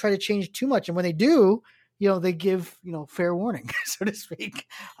they don't try to change too much. And when they do, they give, fair warning, so to speak.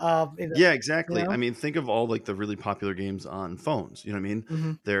 Yeah, exactly. I mean, think of all like the really popular games on phones. You know what I mean?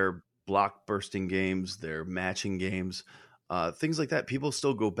 Mm-hmm. They're block bursting games, they're matching games, things like that. People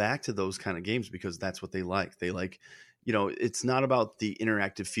still go back to those kind of games because that's what they like. They like, it's not about the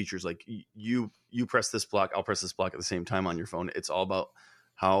interactive features. Like you press this block, I'll press this block at the same time on your phone. It's all about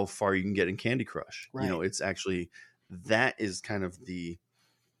how far you can get in Candy Crush. Right. It's actually, that is kind of the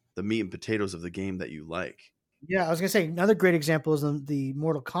meat and potatoes of the game that you like. Yeah, I was gonna say another great example is the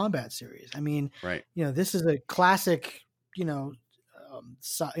Mortal Kombat series. I mean, right. This is a classic,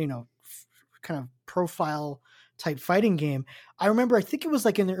 kind of profile type fighting game. I remember, I think it was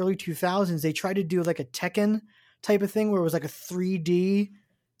like in the early 2000s, they tried to do like a Tekken type of thing where it was like a 3D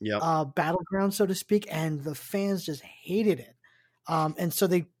battleground, so to speak, and the fans just hated it. And so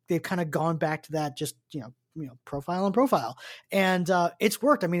they've kind of gone back to that, just profile, and it's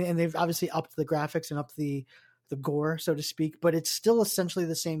worked. I mean, and they've obviously upped the graphics and upped the gore, so to speak, but it's still essentially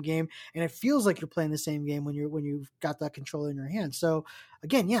the same game, and it feels like you're playing the same game when you've got that controller in your hand. So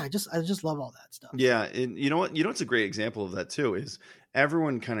again, yeah, I just love all that stuff. Yeah, and you know what? It's a great example of that too. Is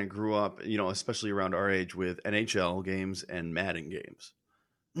everyone kind of grew up, especially around our age, with NHL games and Madden games,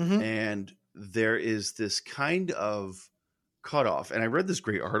 mm-hmm. and there is this kind of cutoff. And I read this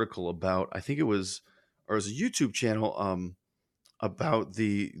great article about, I think it was a YouTube channel about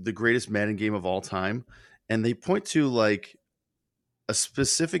the greatest Madden game of all time. And they point to like a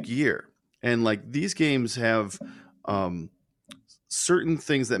specific year, and like these games have certain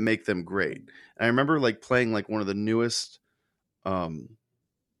things that make them great. And I remember like playing like one of the newest, I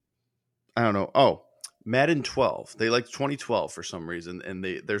don't know. Oh, Madden 12. They like 2012 for some reason, and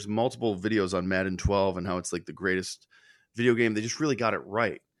there's multiple videos on Madden 12 and how it's like the greatest video game. They just really got it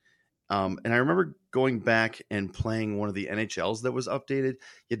right. And I remember going back and playing one of the NHLs that was updated.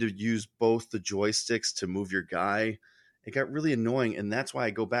 You had to use both the joysticks to move your guy. It got really annoying. And that's why I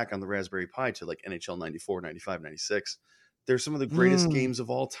go back on the Raspberry Pi to like NHL 94, 95, 96. They're some of the greatest games of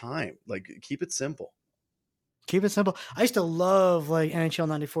all time. Like, keep it simple. Keep it simple. I used to love like NHL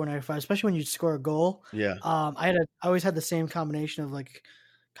 94, 95, especially when you'd score a goal. Yeah. I always had the same combination of like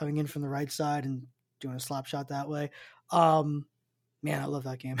coming in from the right side and doing a slap shot that way. Man, I love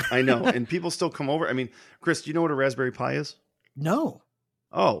that game. I know. And people still come over. I mean, Chris, do you know what a Raspberry Pi is? No.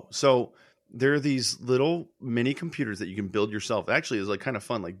 Oh, so there are these little mini computers that you can build yourself. Actually, it's like kind of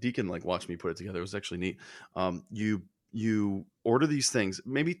fun. Like Deacon like watched me put it together. It was actually neat. You order these things.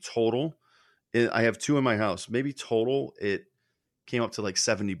 Maybe total, I have 2 in my house. Maybe total, it came up to like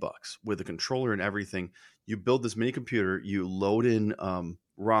 $70 with a controller and everything. You build this mini computer. You load in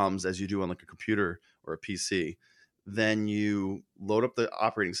ROMs as you do on like a computer or a PC. Then you load up the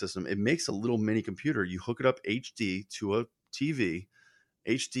operating system. It makes a little mini computer. You hook it up HD to a TV,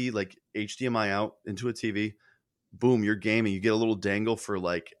 HD, like HDMI out into a TV. Boom, you're gaming. You get a little dangle for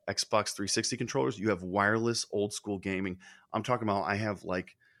like Xbox 360 controllers. You have wireless old school gaming. I'm talking about, I have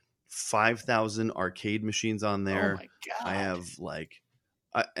like 5,000 arcade machines on there. Oh my God. I have like,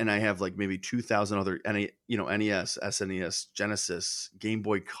 and I have like maybe 2,000 other, NES, SNES, Genesis, Game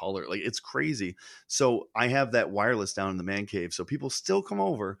Boy Color. Like, it's crazy. So I have that wireless down in the man cave. So people still come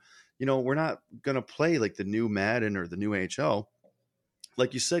over. We're not going to play like the new Madden or the new AHL.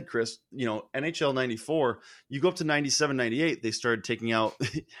 Like you said, Chris, NHL 94, you go up to 97, 98, they started taking out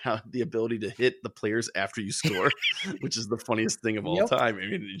the ability to hit the players after you score, which is the funniest thing of all time. I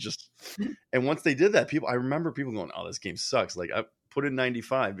mean, and once they did that, I remember people going, oh, this game sucks. Like, I put in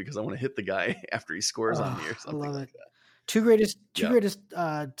 95 because I want to hit the guy after he scores on me or something. I love it. That. Two greatest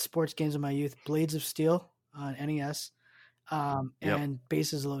sports games of my youth: Blades of Steel on NES Yep. And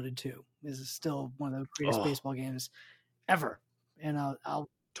Bases Loaded 2 is still one of the greatest Oh, baseball games ever. And I ride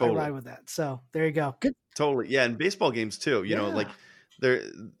totally. with that. So there you go. Good. Totally. Yeah, and baseball games too, Yeah. like they're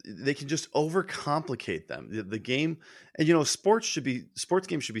they can just overcomplicate them. The game, and sports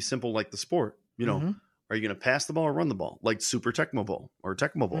games should be simple like the sport. Hmm. Are you going to pass the ball or run the ball? Like Super Tecmo Bowl or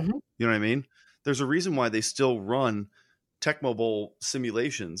Tecmo Bowl. Hmm. You know what I mean? There's a reason why they still run Tecmo Bowl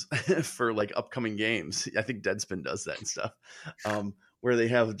simulations for like upcoming games. I think Deadspin does that and stuff. Where they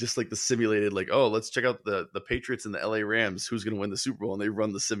have just like the simulated, like, oh, let's check out the Patriots and the LA Rams, who's going to win the Super Bowl, and they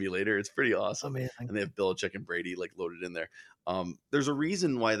run the simulator. It's pretty awesome, Amazing. and they have Belichick and Brady like loaded in there. There's a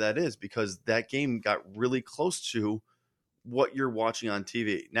reason why that is, because that game got really close to what you're watching on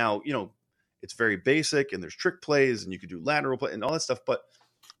TV. Now, it's very basic, and there's trick plays, and you could do lateral play and all that stuff, but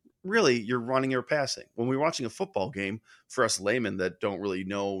really you're running or passing. When we're watching a football game, for us laymen that don't really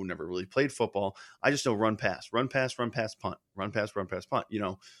know, never really played football, I just know run, pass, run, pass, run, pass, punt, run, pass, run, pass, punt.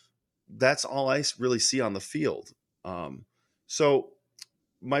 That's all I really see on the field. So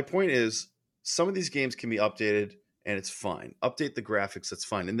my point is, some of these games can be updated and it's fine. Update the graphics, that's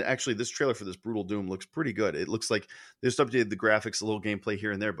fine. And actually, this trailer for this Brutal Doom looks pretty good. It looks like they just updated the graphics, a little gameplay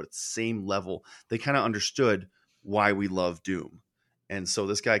here and there, but it's same level. They kind of understood why we love Doom. And so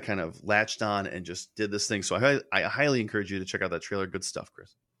this guy kind of latched on and just did this thing. So I highly encourage you to check out that trailer. Good stuff,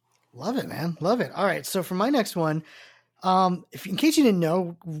 Chris. Love it, man. Love it. All right. So for my next one, if in case you didn't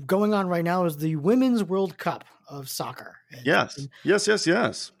know, going on right now is the Women's World Cup of soccer. Yes. Yes.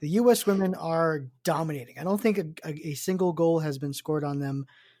 The U.S. women are dominating. I don't think a single goal has been scored on them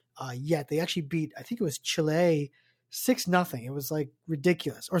yet. They actually beat, I think it was Chile 6-0. It was like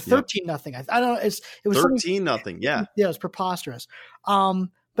ridiculous, or 13-0. I don't know. It was 13-0. Yeah. Yeah, it was preposterous.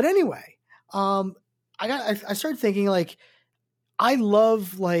 But anyway, I started thinking, like, I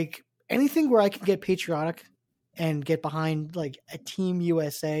love like anything where I can get patriotic and get behind like a Team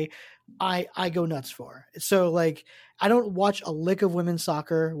USA. I go nuts for. So like, I don't watch a lick of women's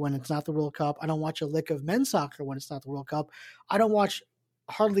soccer when it's not the World Cup. I don't watch a lick of men's soccer when it's not the World Cup. I don't watch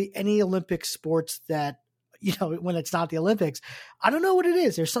hardly any Olympic sports that, when it's not the Olympics. I don't know what it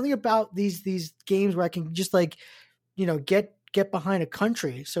is. There's something about these games where I can just like, get behind a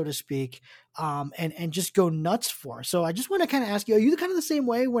country, so to speak, and just go nuts for. So I just want to kind of ask you, are you kind of the same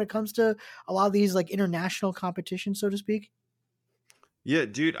way when it comes to a lot of these like international competitions, so to speak? Yeah,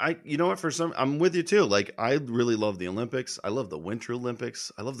 dude, you know what, I'm with you too. Like, I really love the Olympics. I love the Winter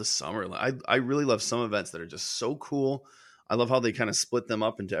Olympics. I love the summer. I really love some events that are just so cool. I love how they kind of split them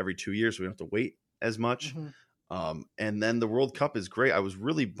up into every 2 years, so we don't have to wait as much. And then the World Cup is great. I was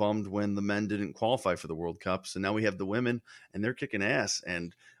really bummed when the men didn't qualify for the World Cup. So now we have the women, and they're kicking ass.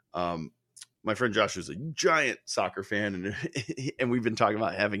 And my friend Josh is a giant soccer fan, and we've been talking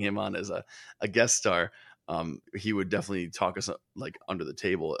about having him on as a guest star. He would definitely talk us like under the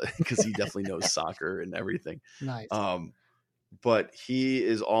table because he definitely knows soccer and everything. Nice. But he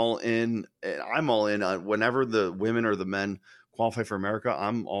is all in, and I'm all in on whenever the women or the men qualify for America.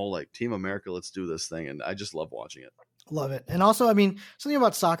 I'm all like, Team America, let's do this thing. And I just love watching it. Love it. And also, I mean, something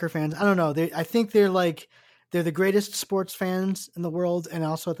about soccer fans, I don't know. I think they're the greatest sports fans in the world. And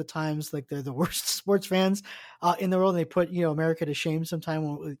also at the times, like they're the worst sports fans in the world. And they put, America to shame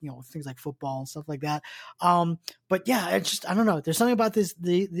sometimes with, things like football and stuff like that. But yeah, I don't know. There's something about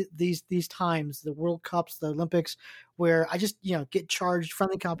these times, the World Cups, the Olympics, where I just, get charged,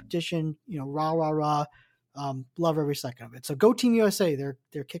 friendly competition, rah, rah, rah. Love every second of it. So go Team USA.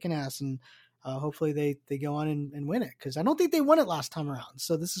 They're kicking ass, and hopefully they go on and win it, because I don't think they won it last time around.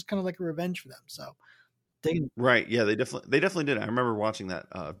 So this is kind of like a revenge for them. So right, yeah, they definitely did. I remember watching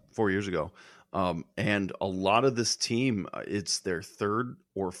that 4 years ago, and a lot of this team, it's their third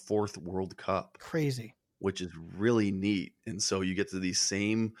or fourth World Cup. Crazy. Which is really neat. And so you get to these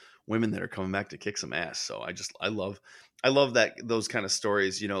same women that are coming back to kick some ass. So I love that, those kind of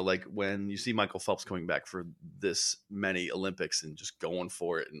stories, like when you see Michael Phelps coming back for this many Olympics and just going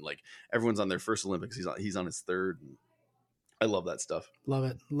for it. And like everyone's on their first Olympics. He's on his third. And I love that stuff. Love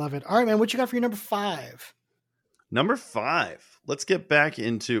it. Love it. All right, man. What you got for your number 5? Number 5. Let's get back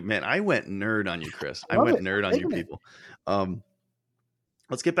into, man, I went nerd on you, Chris. I went nerd on you people.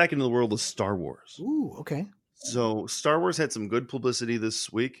 Let's get back into the world of Star Wars. Ooh, okay. So Star Wars had some good publicity this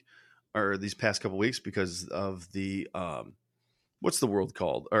week, or these past couple weeks, because of the what's the world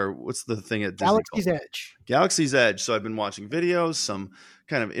called, or what's the thing at Disney Galaxy's called? Edge. Galaxy's Edge. So I've been watching videos, some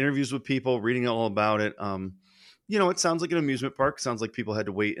kind of interviews with people, reading all about it. It sounds like an amusement park. Sounds like people had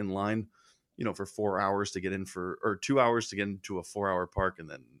to wait in line, for 4 hours to get in or 2 hours to get into a 4-hour park, and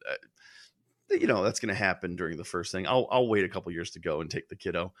then that's going to happen during the first thing. I'll wait a couple years to go and take the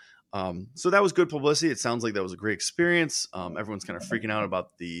kiddo. So that was good publicity. It sounds like that was a great experience. Everyone's kind of freaking out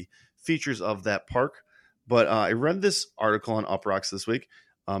about the features of that park. But I read this article on Uproxx this week.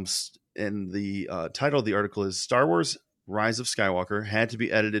 And the title of the article is Star Wars Rise of Skywalker had to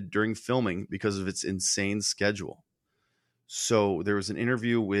be edited during filming because of its insane schedule. So there was an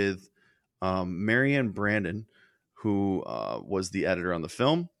interview with Marianne Brandon, who was the editor on the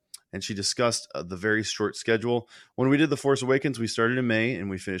film. And she discussed the very short schedule. When we did The Force Awakens, we started in May and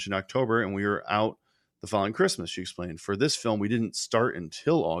we finished in October, and we were out the following Christmas, she explained. For this film, we didn't start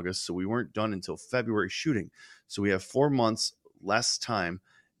until August, so we weren't done until February shooting. So we have 4 months less time,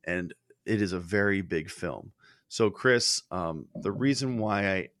 and it is a very big film. So, Chris, the reason why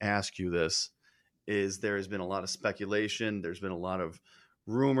I ask you this is there has been a lot of speculation. There's been a lot of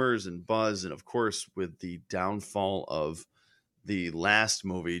rumors and buzz. And, of course, with the downfall of the last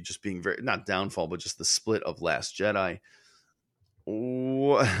movie just being not downfall, but just the split of Last Jedi.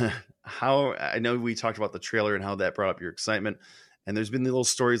 How I know we talked about the trailer and how that brought up your excitement, and there's been the little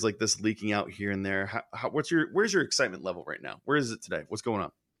stories like this leaking out here and there. Where's your excitement level right now? Where is it today? What's going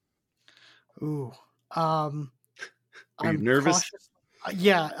on? Ooh, are you nervous?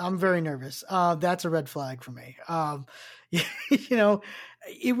 Yeah, I'm very nervous. That's a red flag for me.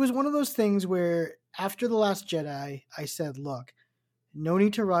 It was one of those things where after The Last Jedi, I said, look, no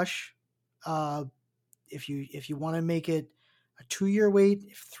need to rush. If you want to make it a 2-year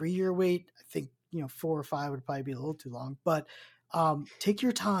wait, 3-year wait, I think, 4 or 5 would probably be a little too long, but take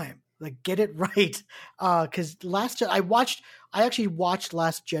your time, like get it right. Cause I actually watched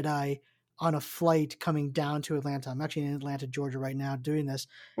Last Jedi on a flight coming down to Atlanta. I'm actually in Atlanta, Georgia right now doing this.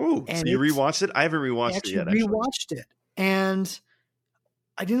 Oh, so you rewatched it? I haven't rewatched it yet. I rewatched it and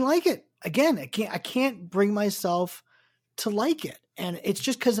I didn't like it. Again, I can't bring myself to like it. And it's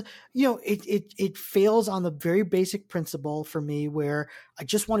just because, it fails on the very basic principle for me where I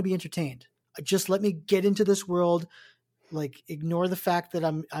just want to be entertained. Just let me get into this world, like ignore the fact that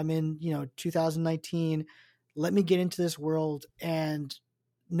I'm in, 2019. Let me get into this world and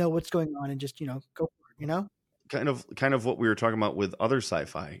know what's going on and just, go for it, Kind of what we were talking about with other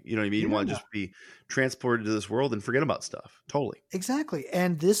sci-fi. You know what I mean? You want to just be transported to this world and forget about stuff. Totally. Exactly.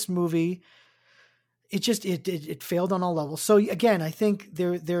 And this movie, it failed on all levels. So again, I think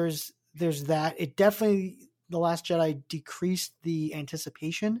there's that. It definitely, The Last Jedi decreased the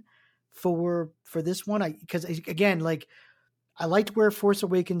anticipation for this one. Because again, like I liked where Force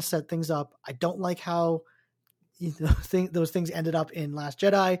Awakens set things up. I don't like how those things ended up in Last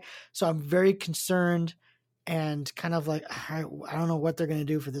Jedi. So I'm very concerned and kind of like, I don't know what they're going to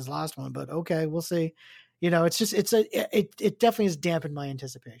do for this last one, but okay, we'll see. It's just, it definitely has dampened my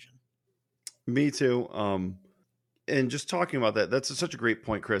anticipation. Me too. And just talking about that, that's such a great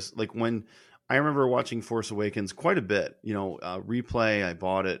point, Chris. Like when I remember watching Force Awakens quite a bit, replay, I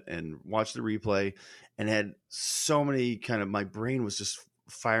bought it and watched the replay and had so many my brain was just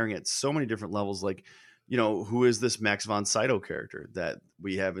firing at so many different levels. Like, who is this Max von Sydow character that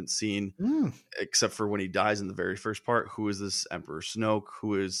we haven't seen except for when he dies in the very first part? Who is this Emperor Snoke?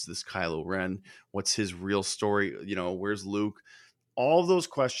 Who is this Kylo Ren? What's his real story? Where's Luke? All of those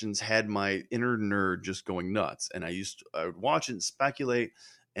questions had my inner nerd just going nuts. And I would watch it and speculate,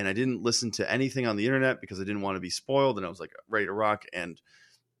 and I didn't listen to anything on the internet because I didn't want to be spoiled. And I was like ready to rock. And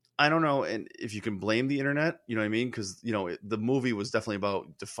I don't know. And if you can blame the internet, you know what I mean? Because, the movie was definitely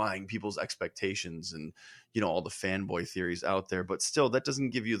about defying people's expectations and, all the fanboy theories out there. But still, that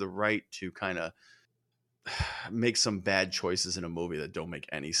doesn't give you the right to kind of make some bad choices in a movie that don't make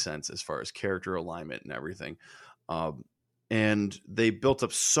any sense as far as character alignment and everything. And they built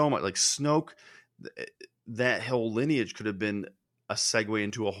up so much, like Snoke, that whole lineage could have been a segue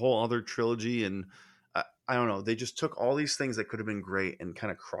into a whole other trilogy. And I don't know. They just took all these things that could have been great and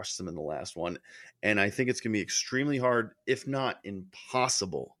kind of crushed them in the last one. And I think it's going to be extremely hard, if not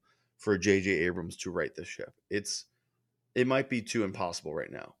impossible, for J.J. Abrams to write this ship. It might be too impossible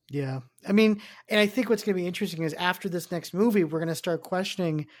right now. Yeah. I mean, and I think what's going to be interesting is after this next movie, we're going to start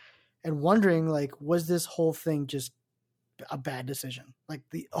questioning and wondering, like, was this whole thing just a bad decision? Like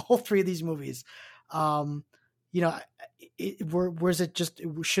all 3 of these movies, was it just,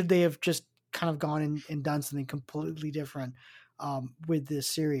 should they have just kind of gone and done something completely different with this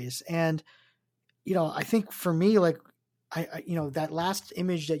series? And, I think for me, like, I that last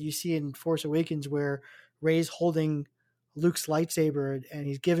image that you see in Force Awakens where Rey's holding Luke's lightsaber and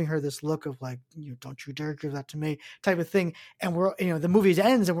he's giving her this look of like, don't you dare give that to me type of thing. And we're, the movie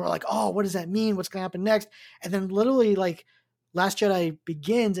ends and we're like, oh, what does that mean? What's going to happen next? And then literally like Last Jedi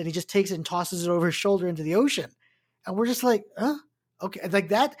begins and he just takes it and tosses it over his shoulder into the ocean. And we're just like, Okay, like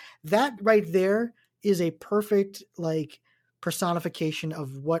that right there is a perfect like personification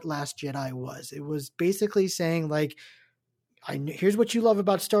of what Last Jedi was. It was basically saying like, here's what you love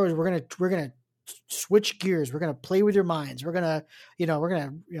about Star Wars. We're gonna switch gears. We're gonna play with your minds. We're gonna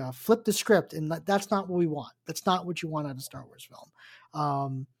flip the script, and that's not what we want. That's not what you want out of a Star Wars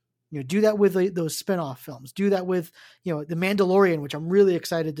film. Do that with those spin-off films. Do that with the Mandalorian, which I'm really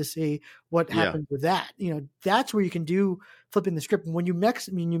excited to see what happens with that. That's where you can do flipping the script. And when you mess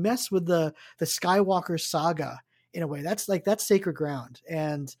with the Skywalker saga in a way, that's sacred ground.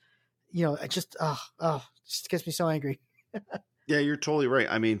 And it just gets me so angry. Yeah, you're totally right.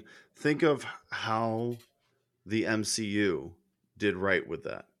 I mean, think of how the MCU did right with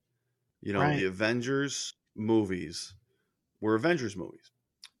that. Right. The Avengers movies were Avengers movies.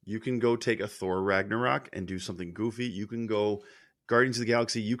 You can go take a Thor Ragnarok and do something goofy. You can go Guardians of the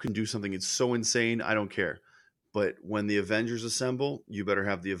Galaxy. You can do something. It's so insane. I don't care. But when the Avengers assemble, you better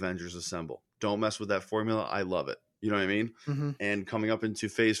have the Avengers assemble. Don't mess with that formula. I love it. You know what I mean? Mm-hmm. And coming up into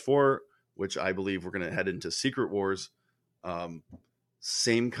phase 4, which I believe we're going to head into Secret Wars,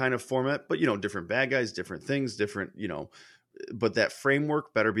 same kind of format, but different bad guys, different things, different, but that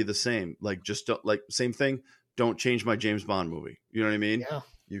framework better be the same. Like, just don't, like, same thing. Don't change my James Bond movie. You know what I mean? Yeah.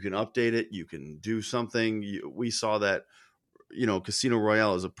 You can update it. You can do something. We saw that, Casino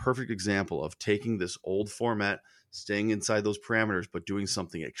Royale is a perfect example of taking this old format, staying inside those parameters, but doing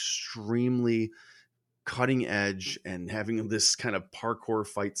something extremely cutting edge and having this kind of parkour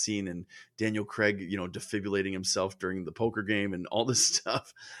fight scene, and Daniel Craig, defibrillating himself during the poker game and all this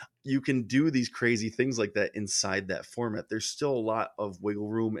stuff. You can do these crazy things like that inside that format. There's still a lot of wiggle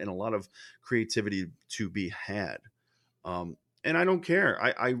room and a lot of creativity to be had. And I don't care.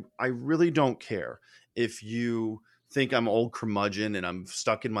 I really don't care if you think I'm old curmudgeon and I'm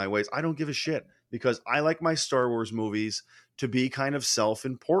stuck in my ways. I don't give a shit, because I like my Star Wars movies to be kind of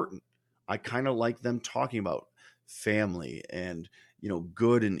self-important. I kind of like them talking about family and,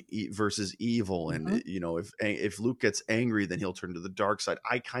 good and versus evil. And, Mm-hmm. If Luke gets angry, then he'll turn to the dark side.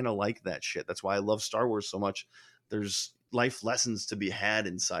 I kind of like that shit. That's why I love Star Wars so much. There's life lessons to be had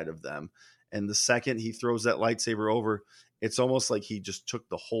inside of them. And the second he throws that lightsaber over, it's almost like he just took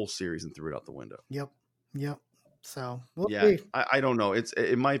the whole series and threw it out the window. Yep. So we'll Yeah, see. I don't know.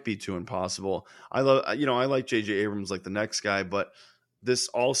 It might be too impossible. I like J.J. Abrams like the next guy, but this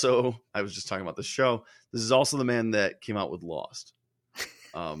also, I was just talking about the show. This is also the man that came out with Lost.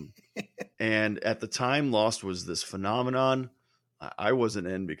 And at the time, Lost was this phenomenon. I wasn't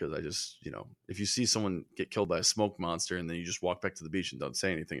in, because I just, if you see someone get killed by a smoke monster and then you just walk back to the beach and don't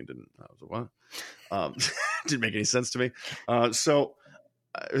say anything, I was like, what? Didn't make any sense to me. So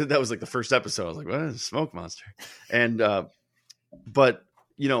that was like the first episode. I was like, what? Smoke monster. And, but,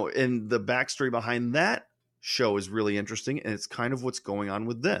 and the backstory behind that show is really interesting, and it's kind of what's going on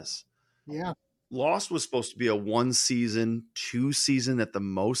with this. Yeah. Lost was supposed to be a 1 season, 2 season at the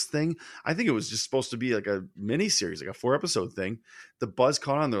most thing. I think it was just supposed to be like a mini series, like a 4-episode thing. The buzz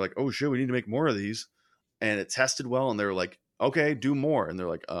caught on. They're like, oh shit, we need to make more of these. And it tested well. And they were like, okay, do more. And they're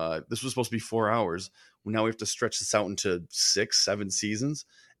like, this was supposed to be 4 hours. Now we have to stretch this out into 6, 7 seasons.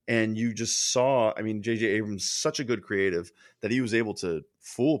 And you just saw, J.J. Abrams, such a good creative that he was able to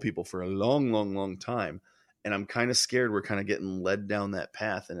fool people for a long, long, long time. And I'm kind of scared we're kind of getting led down that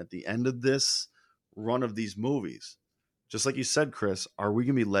path. And at the end of this run of these movies, just like you said, Chris, are we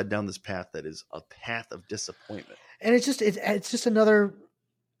going to be led down this path that is a path of disappointment? And it's just another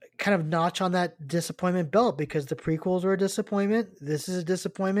kind of notch on that disappointment belt, because the prequels were a disappointment. This is a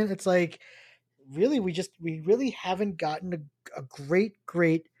disappointment. It's like, really, we really haven't gotten a great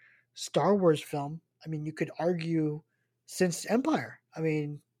Star Wars film. You could argue since Empire. I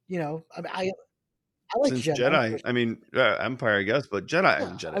like Since Jedi. Jedi, Empire, I guess, but Jedi,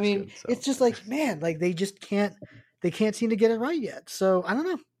 Yeah, Jedi's good. So. it's just like, man, like they just can't seem to get it right yet. So I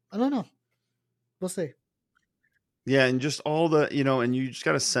don't know. We'll see. Yeah, and just all the, and you just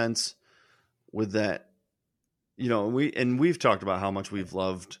got a sense with that, we've talked about how much we've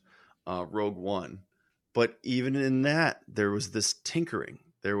loved Rogue One, but even in that, there was this tinkering.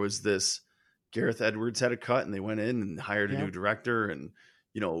 There was this, Gareth Edwards had a cut, and they went in and hired a new director, and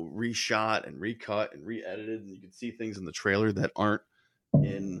reshot and recut and re-edited, and you can see things in the trailer that aren't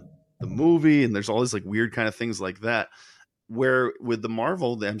in the movie, and there's all these like weird kind of things like that. Where with the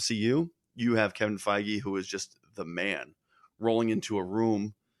Marvel, the MCU, you have Kevin Feige, who is just the man, rolling into a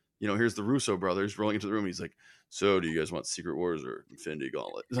room. Here's the Russo brothers rolling into the room. He's like, so do you guys want Secret Wars or Infinity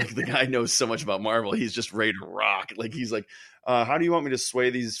Gauntlet? Like, the guy knows so much about Marvel. He's just ready to rock. Like, he's like, how do you want me to sway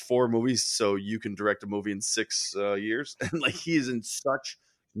these 4 movies so you can direct a movie in 6 years? And like, he is in such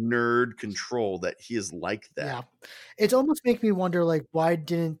nerd control that he is like that. Yeah. It's almost make me wonder, like, why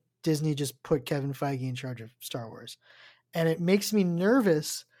didn't Disney just put Kevin Feige in charge of Star Wars? And it makes me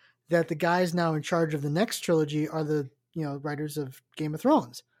nervous that the guys now in charge of the next trilogy are the, writers of Game of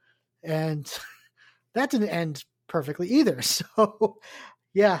Thrones. And that didn't end perfectly either. So,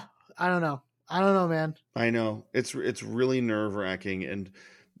 yeah, I don't know, man. I know it's really nerve wracking, and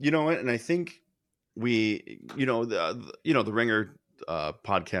you know what? And I think we, the Ringer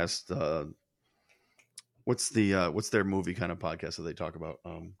podcast. What's their movie kind of podcast that they talk about?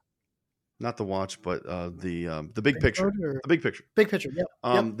 Not The Watch, but the Big Picture. The Big Picture. Big Picture.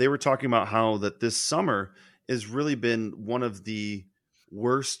 Yeah. They were talking about how that this summer has really been one of the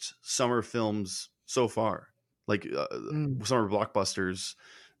worst summer films so far. Like summer blockbusters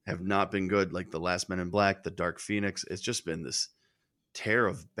have not been good. Like The Last Men in Black, The Dark Phoenix. It's just been this tear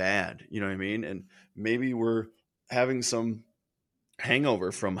of bad. You know what I mean? And maybe we're having some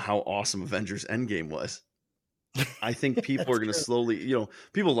hangover from how awesome Avengers Endgame was. I think people are going to slowly,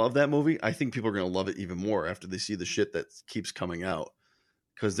 people love that movie. I think people are going to love it even more after they see the shit that keeps coming out,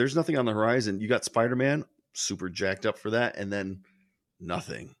 because there's nothing on the horizon. You got Spider-Man, super jacked up for that, and then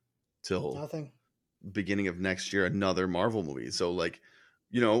nothing till beginning of next year, another Marvel movie. So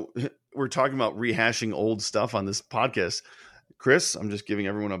we're talking about rehashing old stuff on this podcast. Chris, I'm just giving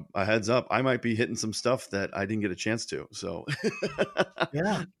everyone a heads up. I might be hitting some stuff that I didn't get a chance to. So,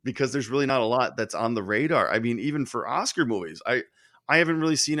 yeah, because there's really not a lot that's on the radar. I mean, even for Oscar movies, I haven't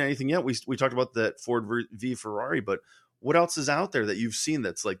really seen anything yet. We talked about that Ford v Ferrari, but what else is out there that you've seen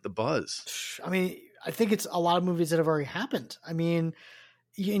that's like the buzz? I mean, I think it's a lot of movies that have already happened. I mean,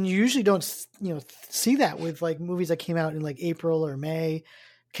 and you usually don't, see that with like movies that came out in like April or May,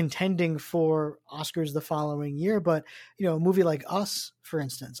 contending for Oscars the following year. But, a movie like Us, for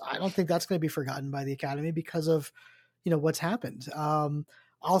instance, I don't think that's going to be forgotten by the Academy because of, what's happened.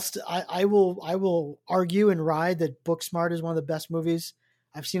 I will argue and ride that Booksmart is one of the best movies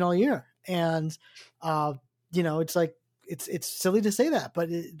I've seen all year. And, it's like, it's silly to say that, but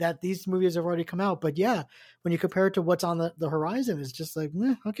that these movies have already come out. But yeah, when you compare it to what's on the horizon, it's just like,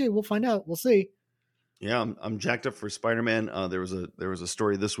 okay, we'll find out. We'll see. Yeah, I'm jacked up for Spider-Man. There was a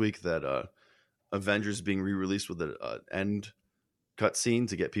story this week that Avengers being re-released with an end cut scene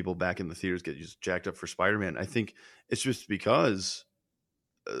to get people back in the theaters, get just jacked up for Spider-Man. I think it's just because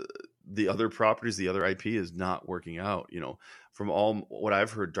the other properties, the other IP is not working out. From all what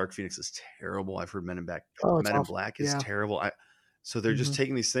I've heard, Dark Phoenix is terrible. I've heard Men in Black is terrible. So they're just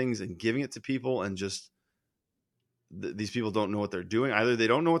taking these things and giving it to people, and just these people don't know what they're doing. Either they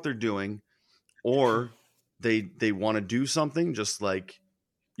don't know what they're doing, or they want to do something just like,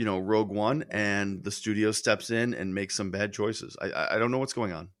 Rogue One, and the studio steps in and makes some bad choices. I don't know what's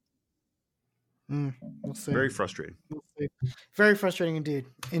going on. We'll see. Very frustrating. We'll see. Very frustrating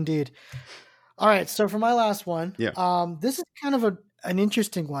indeed. All right. So for my last one, this is kind of an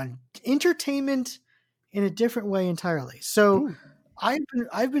interesting one. Entertainment in a different way entirely. So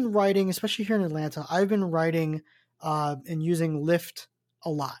I've been writing, especially here in Atlanta, I've been writing and using Lyft a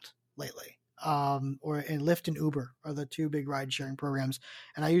lot lately. And Lyft and Uber are the two big ride sharing programs.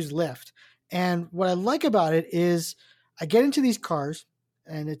 And I use Lyft. And what I like about it is I get into these cars,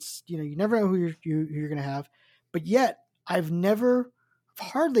 and it's, you never know who you're going to have, but yet I've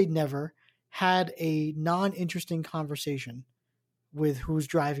hardly never had a non-interesting conversation with who's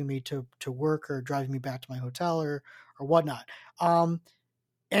driving me to work or driving me back to my hotel or whatnot.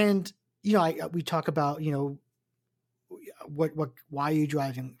 And, we talk about, why are you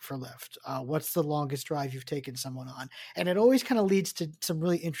driving for Lyft? What's the longest drive you've taken someone on? And it always kind of leads to some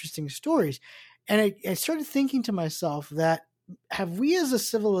really interesting stories. And I started thinking to myself that, have we as a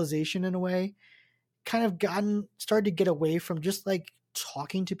civilization in a way kind of started to get away from just like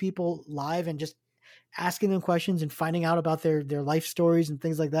talking to people live and just asking them questions and finding out about their life stories and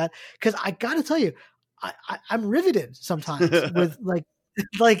things like that? Because I got to tell you, I'm riveted sometimes with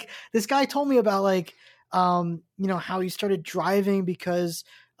like this guy told me about how he started driving because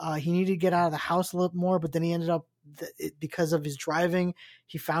he needed to get out of the house a little more, but then he ended up because of his driving,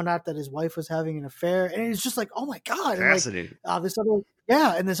 he found out that his wife was having an affair, and it's just like, oh my God. Fascinating. And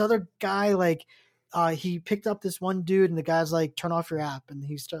this other guy, he picked up this one dude, and the guy's like, turn off your app. And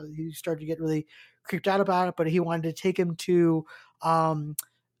he started to get really creeped out about it, but he wanted to take him to,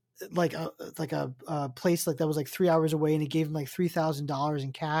 like a place like that was like 3 hours away, and he gave him like $3,000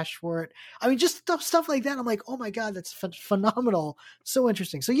 in cash for it. I mean, just stuff like that. I'm like, oh my God, that's phenomenal. So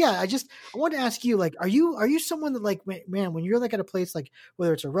interesting. So yeah, I want to ask you, like, are you someone that, like, man, when you're like at a place, like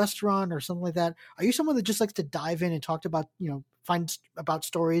whether it's a restaurant or something like that, are you someone that just likes to dive in and talk about, find about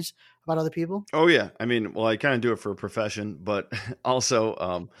stories about other people? Oh yeah. I mean, well, I kind of do it for a profession, but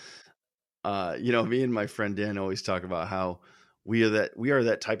also, me and my friend Dan always talk about how we are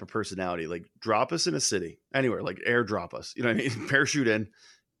that type of personality. Like, drop us in a city, anywhere, like airdrop us, you know what I mean? Parachute in,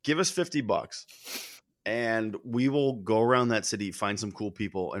 give us $50 and we will go around that city, find some cool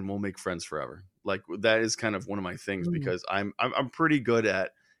people, and we'll make friends forever. Like, that is kind of one of my things, because I'm pretty good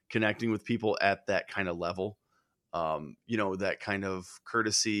at connecting with people at that kind of level. That kind of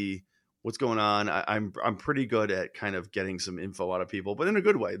courtesy, what's going on. I'm pretty good at kind of getting some info out of people, but in a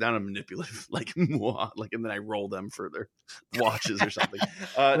good way, not a manipulative, like, and then I roll them for their watches or something.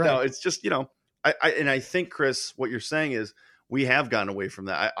 Right. No, it's just, I think, Chris, what you're saying is we have gotten away from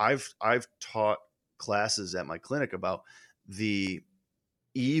that. I've taught classes at my clinic about the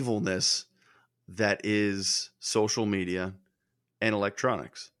evilness that is social media and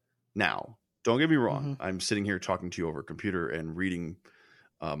electronics. Now, don't get me wrong. I'm sitting here talking to you over a computer and reading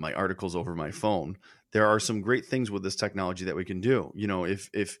my articles over my phone. There are some great things with this technology that we can do.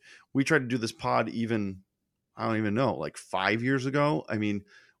 If we tried to do this pod, even, I don't even know, like 5 years ago, I mean,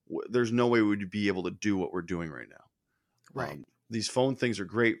 there's no way we'd be able to do what we're doing right now. Right. These phone things are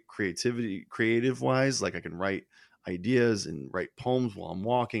great creative wise. Like, I can write ideas and write poems while I'm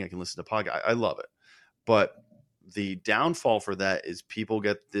walking. I can listen to podcasts. I love it. But the downfall for that is people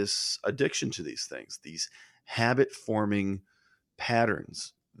get this addiction to these things, these habit forming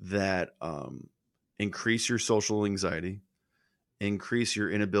patterns that increase your social anxiety, increase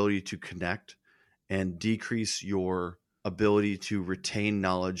your inability to connect, and decrease your ability to retain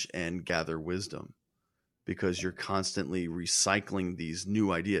knowledge and gather wisdom, because you're constantly recycling these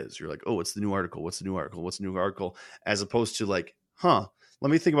new ideas. You're like, oh, what's the new article? What's the new article? What's the new article? As opposed to like, let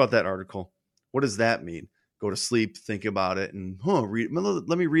me think about that article. What does that mean? Go to sleep, think about it, and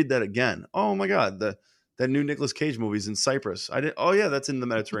let me read that again. Oh my God, that new Nicolas Cage movie's in Cyprus. Oh yeah, that's in the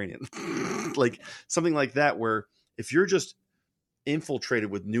Mediterranean. Like something like that, where if you're just infiltrated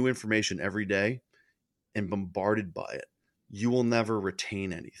with new information every day and bombarded by it, you will never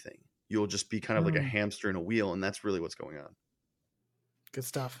retain anything. You'll just be kind of like a hamster in a wheel, and that's really what's going on. Good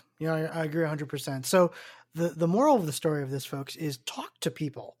stuff. I agree 100%. So the moral of the story of this, folks, is talk to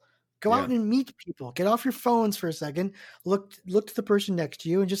people. Go out and meet people. Get off your phones for a second. Look to the person next to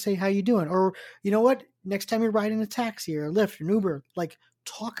you and just say, how you doing? Or, you know what? Next time you're riding a taxi or a Lyft or an Uber, like,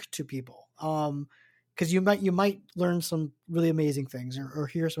 talk to people. Because you might learn some really amazing things or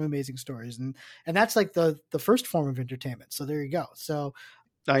hear some amazing stories. And that's like the first form of entertainment. So there you go. So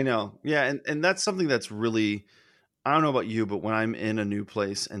I know. Yeah. And that's something that's really, I don't know about you, but when I'm in a new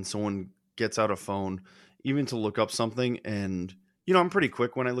place and someone gets out a phone, even to look up something, and I'm pretty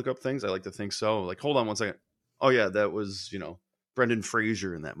quick when I look up things. I like to think so. Like, hold on one second. Oh yeah, that was, Brendan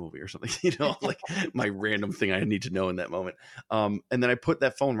Fraser in that movie or something, like my random thing I need to know in that moment. And then I put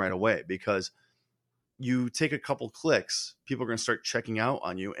that phone right away, because you take a couple clicks, people are going to start checking out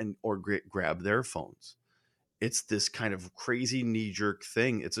on you or grab their phones. It's this kind of crazy knee-jerk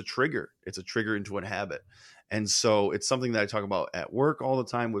thing. It's a trigger. It's a trigger into a habit. And so it's something that I talk about at work all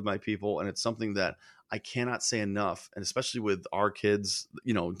the time with my people. And it's something that I cannot say enough. And especially with our kids,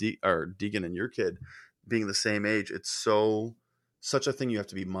 Deegan and your kid being the same age, it's such a thing you have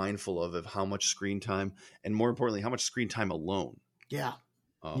to be mindful of how much screen time, and more importantly, how much screen time alone. Yeah.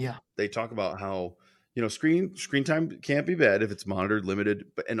 They talk about how, screen time can't be bad if it's monitored, limited,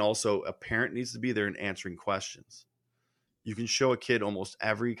 and also a parent needs to be there and answering questions. You can show a kid almost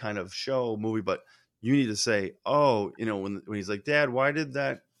every kind of show, movie, but you need to say, oh, when he's like, Dad, why did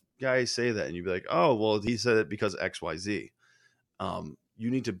that guy say that? And you'd be like, oh, well, he said it because XYZ. You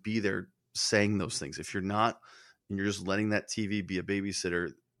need to be there saying those things. If you're not, and you're just letting that TV be a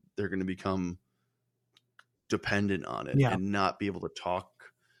babysitter, they're going to become dependent on it and not be able to talk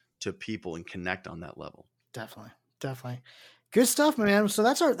to people and connect on that level. Definitely. Good stuff, man. So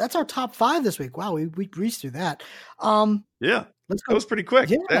that's our top 5 this week. Wow, we breezed through that. Yeah. Let's go. That was pretty quick.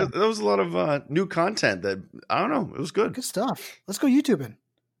 Yeah. That was a lot of new content that, I don't know, it was good. Good stuff. Let's go YouTubing,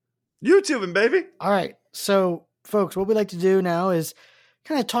 baby. All right. So, folks, what we like to do now is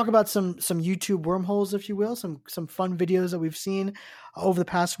kind of talk about some YouTube wormholes, if you will, some fun videos that we've seen over the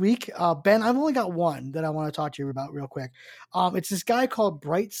past week. Ben, I've only got one that I want to talk to you about real quick. It's this guy called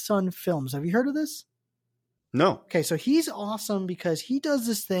Bright Sun Films. Have you heard of this? No. Okay, so he's awesome because he does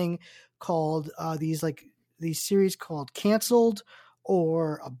this thing called these series called Canceled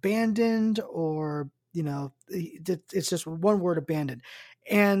or abandoned, or it's just one word, abandoned.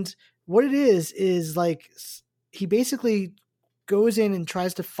 And what it is like he basically goes in and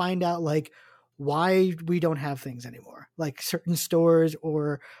tries to find out like why we don't have things anymore, like certain stores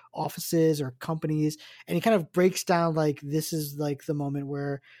or offices or companies. And he kind of breaks down like this is like the moment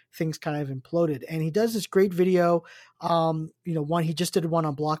where things kind of imploded. And he does this great video. He just did one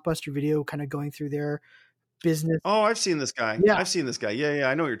on Blockbuster Video, kind of going through their business. Oh, I've seen this guy. Yeah. I've seen this guy. Yeah,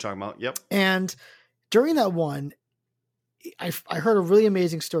 I know what you're talking about. Yep. And during that one, I heard a really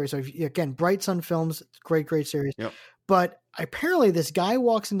amazing story. So again, Bright Sun Films, great series. Yep. But apparently this guy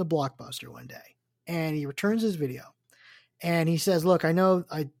walks into Blockbuster one day and he returns his video and he says, look, I know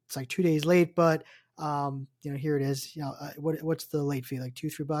it's like 2 days late, but here it is. What's the late fee? Like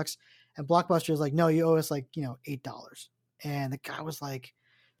 $2-3? And Blockbuster is like, no, you owe us like, $8. And the guy was like,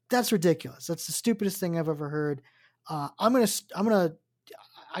 that's ridiculous. That's the stupidest thing I've ever heard. I got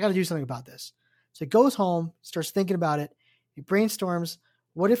to do something about this. So he goes home, starts thinking about it. He brainstorms,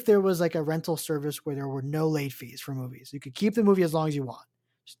 what if there was like a rental service where there were no late fees for movies? You could keep the movie as long as you want.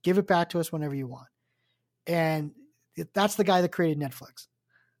 Just give it back to us whenever you want. And that's the guy that created Netflix.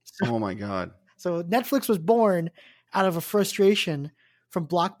 Oh my God. So Netflix was born out of a frustration from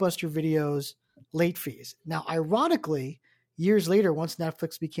Blockbuster Video's late fees. Now, ironically, years later, once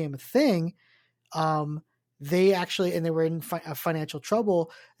Netflix became a thing, they actually, and they were in financial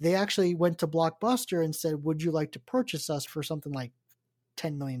trouble, they actually went to Blockbuster and said, would you like to purchase us for something like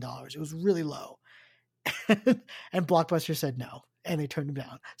 $10 million? It was really low. And Blockbuster said no, and they turned him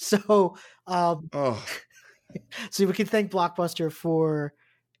down. So, so we can thank Blockbuster for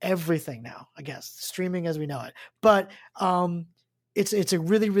everything now, I guess, streaming as we know it. But it's a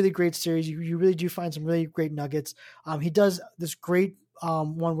really, really great series. You really do find some really great nuggets. He does this great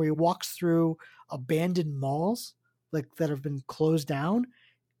one where he walks through abandoned malls like that have been closed down.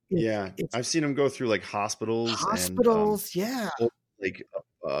 I've seen him go through like hospitals and, yeah, like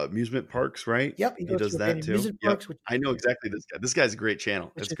amusement parks, right? Yep, he does that too. Yep. I know exactly this guy. This guy's a great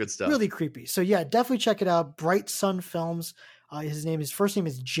channel. It's good stuff. Really creepy. So yeah, definitely check it out. Bright Sun Films. His first name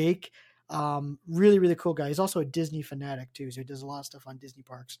is Jake. Really, really cool guy. He's also a Disney fanatic too, so he does a lot of stuff on Disney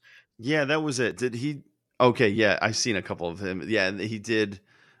parks. Yeah, that was it. Did he? Okay, yeah, I've seen a couple of him. Yeah, he did.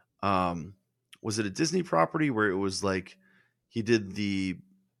 Was it a Disney property where it was like he did the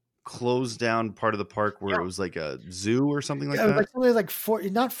closed down part of the park where it was like a zoo or something like that?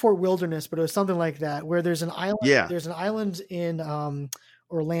 Like not Fort Wilderness, but it was something like that where there's an island. Yeah, there's an island in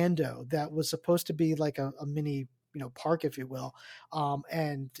Orlando that was supposed to be like a mini park, if you will,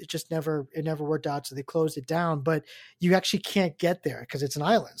 and it never worked out, so they closed it down. But you actually can't get there because it's an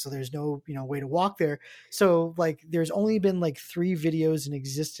island, so there's no way to walk there. So like there's only been like 3 videos in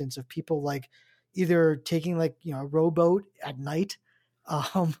existence of people like either taking like a rowboat at night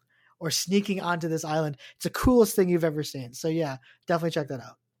or sneaking onto this island. It's the coolest thing you've ever seen. So yeah, definitely check that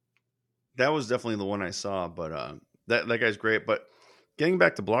out. That was definitely the one I saw, but that guy's great. But getting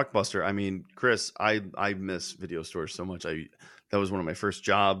back to Blockbuster, I mean, Chris, I miss video stores so much. That was one of my first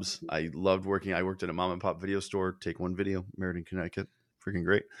jobs. I loved working. I worked at a mom and pop video store, Take One Video, Meriden, Connecticut. Freaking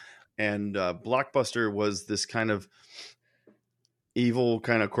great. And Blockbuster was this kind of evil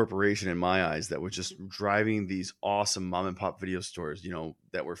kind of corporation in my eyes that was just driving these awesome mom and pop video stores,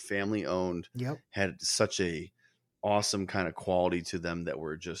 that were family owned. Yep. Had such a awesome kind of quality to them that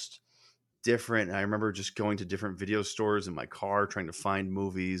were just different. And I remember just going to different video stores in my car, trying to find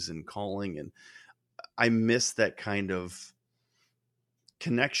movies and calling. And I miss that kind of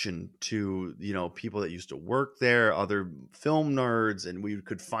connection to, people that used to work there, other film nerds, and we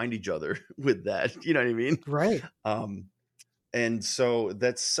could find each other with that. You know what I mean? Right. And so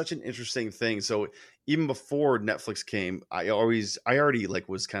that's such an interesting thing. So even before Netflix came, I already like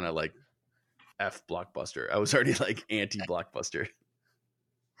was kind of like F Blockbuster. I was already like anti Blockbuster.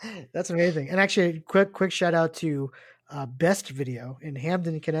 That's amazing. And actually, quick shout out to Best Video in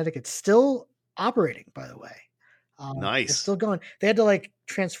Hamden, Connecticut, still operating, by the way. Nice. It's still going. They had to like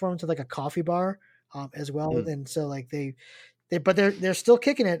transform into like a coffee bar as well, and so like but they're still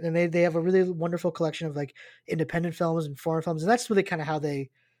kicking it, and they have a really wonderful collection of like independent films and foreign films, and that's really kind of how they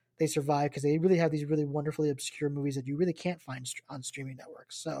survive, because they really have these really wonderfully obscure movies that you really can't find on streaming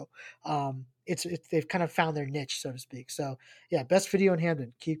networks. So it's they've kind of found their niche, so to speak. So yeah, Best Video in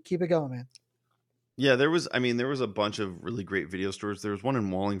Hamden, keep it going, man. Yeah, there was a bunch of really great video stores. There was one in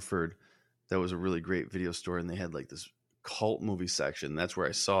Wallingford that was a really great video store, and they had like this cult movie section. That's where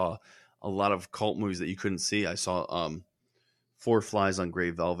I saw a lot of cult movies that you couldn't see. I saw Four Flies on Grey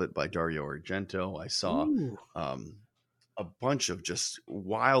Velvet by Dario Argento. I saw a bunch of just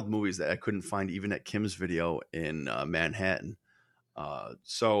wild movies that I couldn't find even at Kim's Video in Manhattan.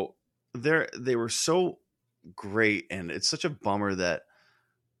 So they were so great, and it's such a bummer that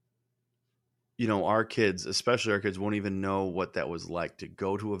our kids, especially our kids, won't even know what that was like to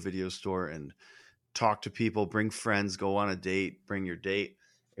go to a video store and talk to people, bring friends, go on a date, bring your date.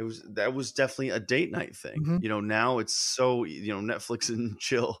 That was definitely a date night thing. Mm-hmm. Now it's so, Netflix and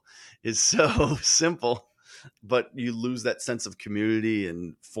chill is so simple, but you lose that sense of community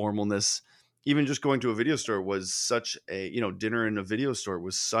and formalness. Even just going to a video store was such a, dinner in a video store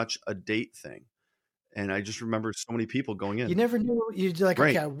was such a date thing. And I just remember so many people going You in. never knew. You're like,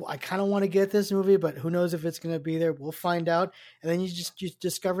 Right. okay, I kind of want to get this movie, but who knows if it's going to be there? We'll find out. And then you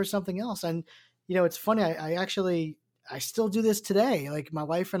discover something else. And it's funny. I still do this today. Like my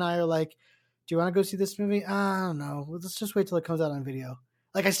wife and I are like, do you want to go see this movie? I don't know. Let's just wait till it comes out on video.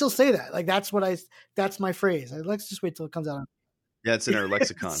 Like I still say that. Like that's my phrase. Let's just wait till it comes out on. Yeah, it's in our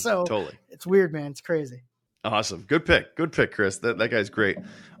lexicon. So totally. it's weird, man. It's crazy. Awesome. Good pick, Chris. That guy's great.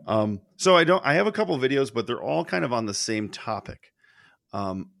 So I have a couple videos, but they're all kind of on the same topic.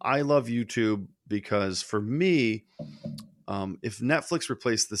 I love YouTube because for me, if Netflix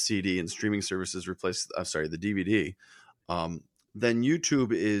replaced the CD and streaming services replaced, the DVD, then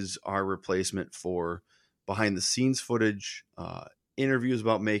YouTube is our replacement for behind the scenes footage, interviews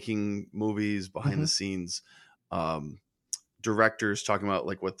about making movies, behind the scenes, directors talking about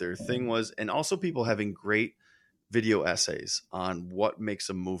like what their thing was, and also people having great video essays on what makes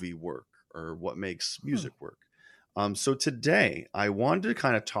a movie work or what makes music work. So today I wanted to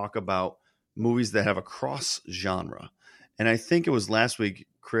kind of talk about movies that have a cross genre. And I think it was last week,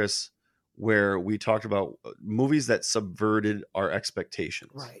 Chris, where we talked about movies that subverted our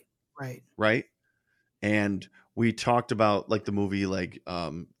expectations. Right. And we talked about like the movie, like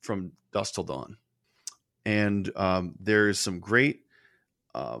From Dusk Till Dawn. And there's some great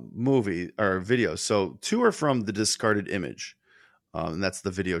movie or videos. So 2 are from The Discarded Image, and that's the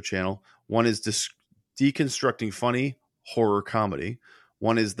video channel. One is Deconstructing Funny Horror Comedy.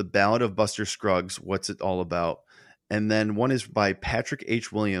 One is The Ballad of Buster Scruggs, What's It All About? And then one is by Patrick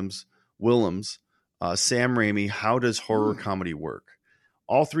H. Willems, Sam Raimi, How Does Horror Comedy Work?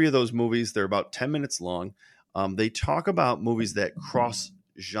 All 3 of those movies, they're about 10 minutes long. They talk about movies that cross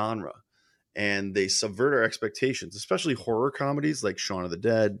genre. And they subvert our expectations, especially horror comedies like Shaun of the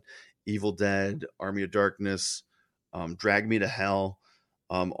Dead, Evil Dead, Army of Darkness, Drag Me to Hell.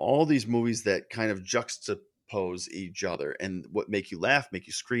 All these movies that kind of juxtapose each other and what make you laugh, make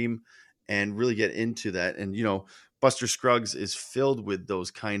you scream, and really get into that. And, Buster Scruggs is filled with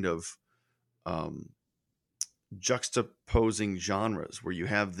those kind of juxtaposing genres where you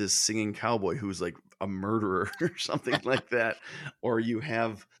have this singing cowboy who's like a murderer or something like that, or you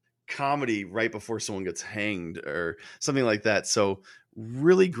have comedy right before someone gets hanged or something like that. So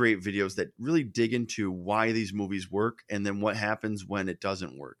really great videos that really dig into why these movies work and then what happens when it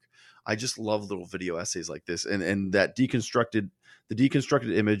doesn't work. I just love little video essays like this, and that the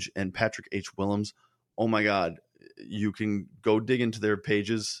Deconstructed Image and Patrick H. Willems. Oh my God, you can go dig into their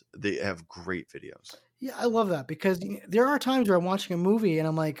pages. They have great videos. Yeah, I love that because there are times where I'm watching a movie and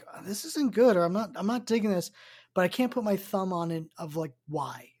I'm like, this isn't good, or I'm not digging this, but I can't put my thumb on it of like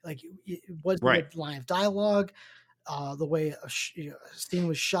why. Like, what's the line of dialogue, the way a scene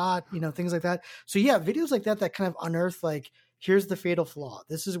was shot, things like that. So yeah, videos like that kind of unearth like, here's the fatal flaw.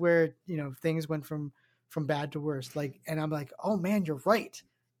 This is where things went from bad to worse. Like, and I'm like, oh man, you're right.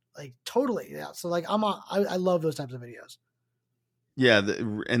 Like totally, yeah. So like, I love those types of videos. Yeah,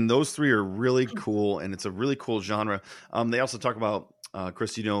 and those 3 are really cool, and it's a really cool genre. They also talk about,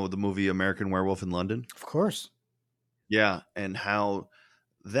 Chris, the movie American Werewolf in London? Of course. Yeah, and how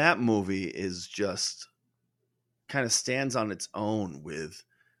that movie is just kind of stands on its own with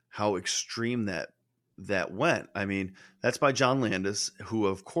how extreme that went. I mean, that's by John Landis, who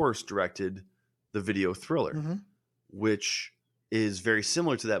of course directed the video Thriller, which is very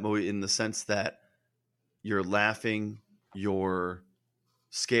similar to that movie in the sense that you're laughing, you're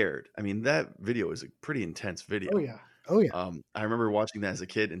scared. I mean, that video is a pretty intense video. Oh yeah. I remember watching that as a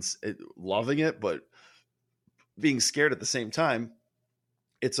kid and loving it, but being scared at the same time.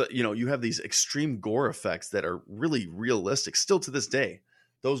 It's you have these extreme gore effects that are really realistic still to this day.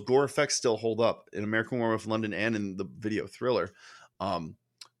 Those gore effects still hold up in American Werewolf in London and in the video Thriller.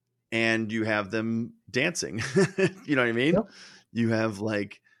 And you have them dancing. You know what I mean? Yep. You have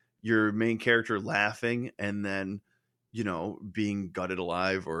like your main character laughing and then, being gutted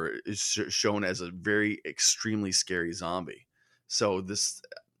alive or is shown as a very extremely scary zombie. So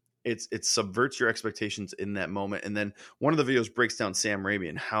it subverts your expectations in that moment. And then one of the videos breaks down Sam Raimi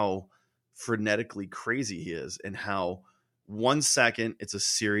and how frenetically crazy he is and how 1 second it's a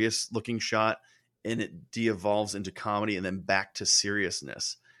serious looking shot and it de-evolves into comedy and then back to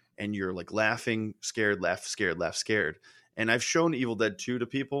seriousness. And you're like laughing, scared, laugh, scared, laugh, scared. And I've shown Evil Dead 2 to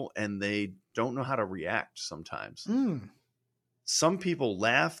people and they don't know how to react sometimes. Some people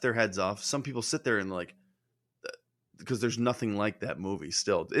laugh their heads off. Some people sit there and like, because there's nothing like that movie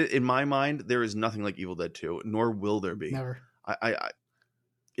still. In my mind, there is nothing like Evil Dead 2, nor will there be. Never. I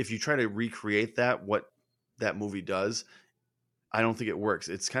if you try to recreate that, what that movie does, I don't think it works.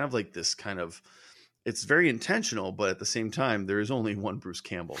 It's kind of like this kind of, it's very intentional, but at the same time, there is only one Bruce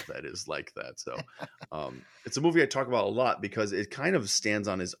Campbell that is like that. So it's a movie I talk about a lot because it kind of stands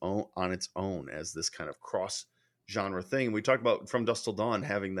on its own as this kind of cross genre thing. We talked about From Dusk Till Dawn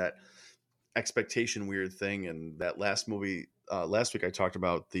having that expectation weird thing, and that last movie last week I talked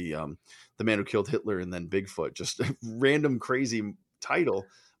about the Man Who Killed Hitler and then Bigfoot, just a random crazy title,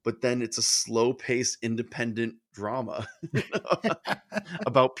 but then it's a slow paced independent drama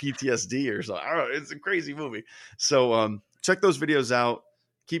about PTSD or something. I don't know, it's a crazy movie. So check those videos out,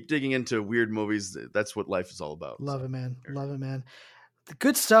 keep digging into weird movies. That's what life is all about. Love it, man. Love it, man. The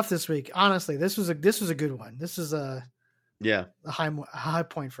good stuff this week. Honestly, this was a good one. This is a high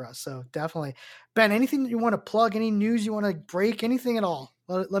point for us. So definitely, Ben, anything you want to plug, any news you want to break, anything at all,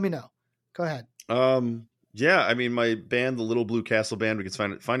 let me know. Go ahead. Yeah. I mean, my band, the Little Blue Castle Band, we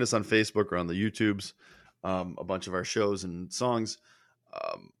can find us on Facebook or on the YouTubes, a bunch of our shows and songs.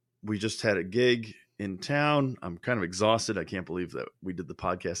 We just had a gig in town. I'm kind of exhausted. I can't believe that we did the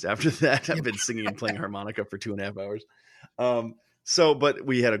podcast after that. I've been singing and playing harmonica for 2.5 hours. But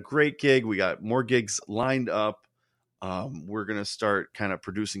we had a great gig. We got more gigs lined up. We're going to start kind of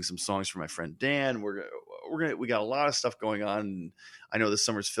producing some songs for my friend Dan. We got a lot of stuff going on. I know this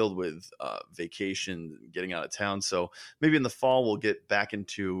summer's filled with vacation, getting out of town. So maybe in the fall, we'll get back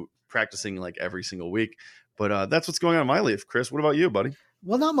into practicing like every single week. But that's what's going on in my life. Chris, what about you, buddy?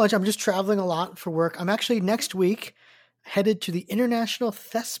 Well, not much. I'm just traveling a lot for work. I'm actually next week headed to the International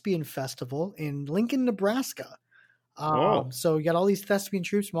Thespian Festival in Lincoln, Nebraska. So you got all these thespian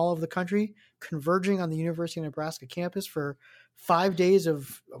troops from all over the country converging on the University of Nebraska campus for 5 days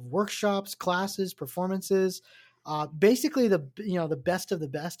of workshops, classes, performances, basically the best of the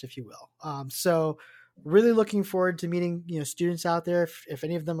best, if you will. So really looking forward to meeting, students out there. If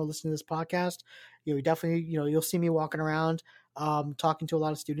any of them are listening to this podcast, definitely, you'll see me walking around, talking to a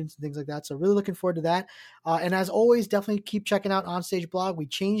lot of students and things like that. So really looking forward to that. And as always, definitely keep checking out Onstage Blog. We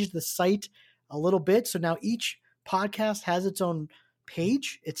changed the site a little bit. So now each podcast has its own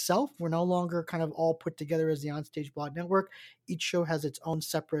page itself. We're no longer kind of all put together as the Onstage Blog Network. Each show has its own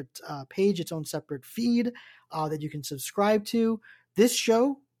separate page, its own separate feed that you can subscribe to. This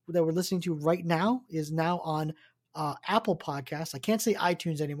show that we're listening to right now is now on Apple Podcasts. I can't say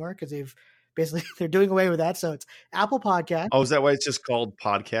iTunes anymore because they're doing away with that. So it's Apple Podcasts. Oh, is that why it's just called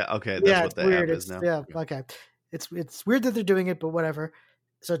podcast? Okay, that's what the weird. app is now. Yeah, okay. It's weird that they're doing it, but whatever.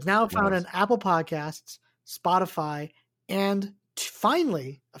 So it's now found on Apple Podcasts, Spotify, and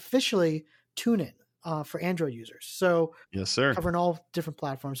finally, officially, TuneIn for Android users. So yes, sir. Covering all different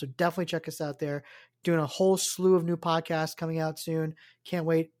platforms. So definitely check us out there. Doing a whole slew of new podcasts coming out soon. Can't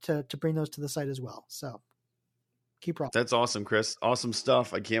wait to bring those to the site as well. So keep rocking. That's awesome, Chris. Awesome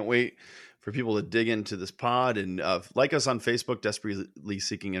stuff. I can't wait for people to dig into this pod and like us on Facebook, Desperately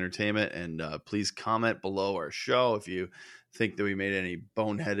Seeking Entertainment. And please comment below our show if you think that we made any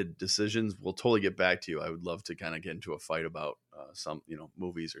boneheaded decisions. We'll totally get back to you. I would love to kind of get into a fight about some,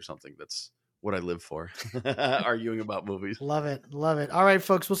 movies or something. That's what I live for. Arguing about movies. Love it. Love it. All right,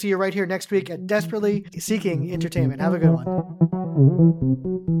 folks, we'll see you right here next week at Desperately Seeking Entertainment. Have a good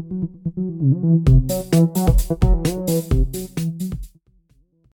one.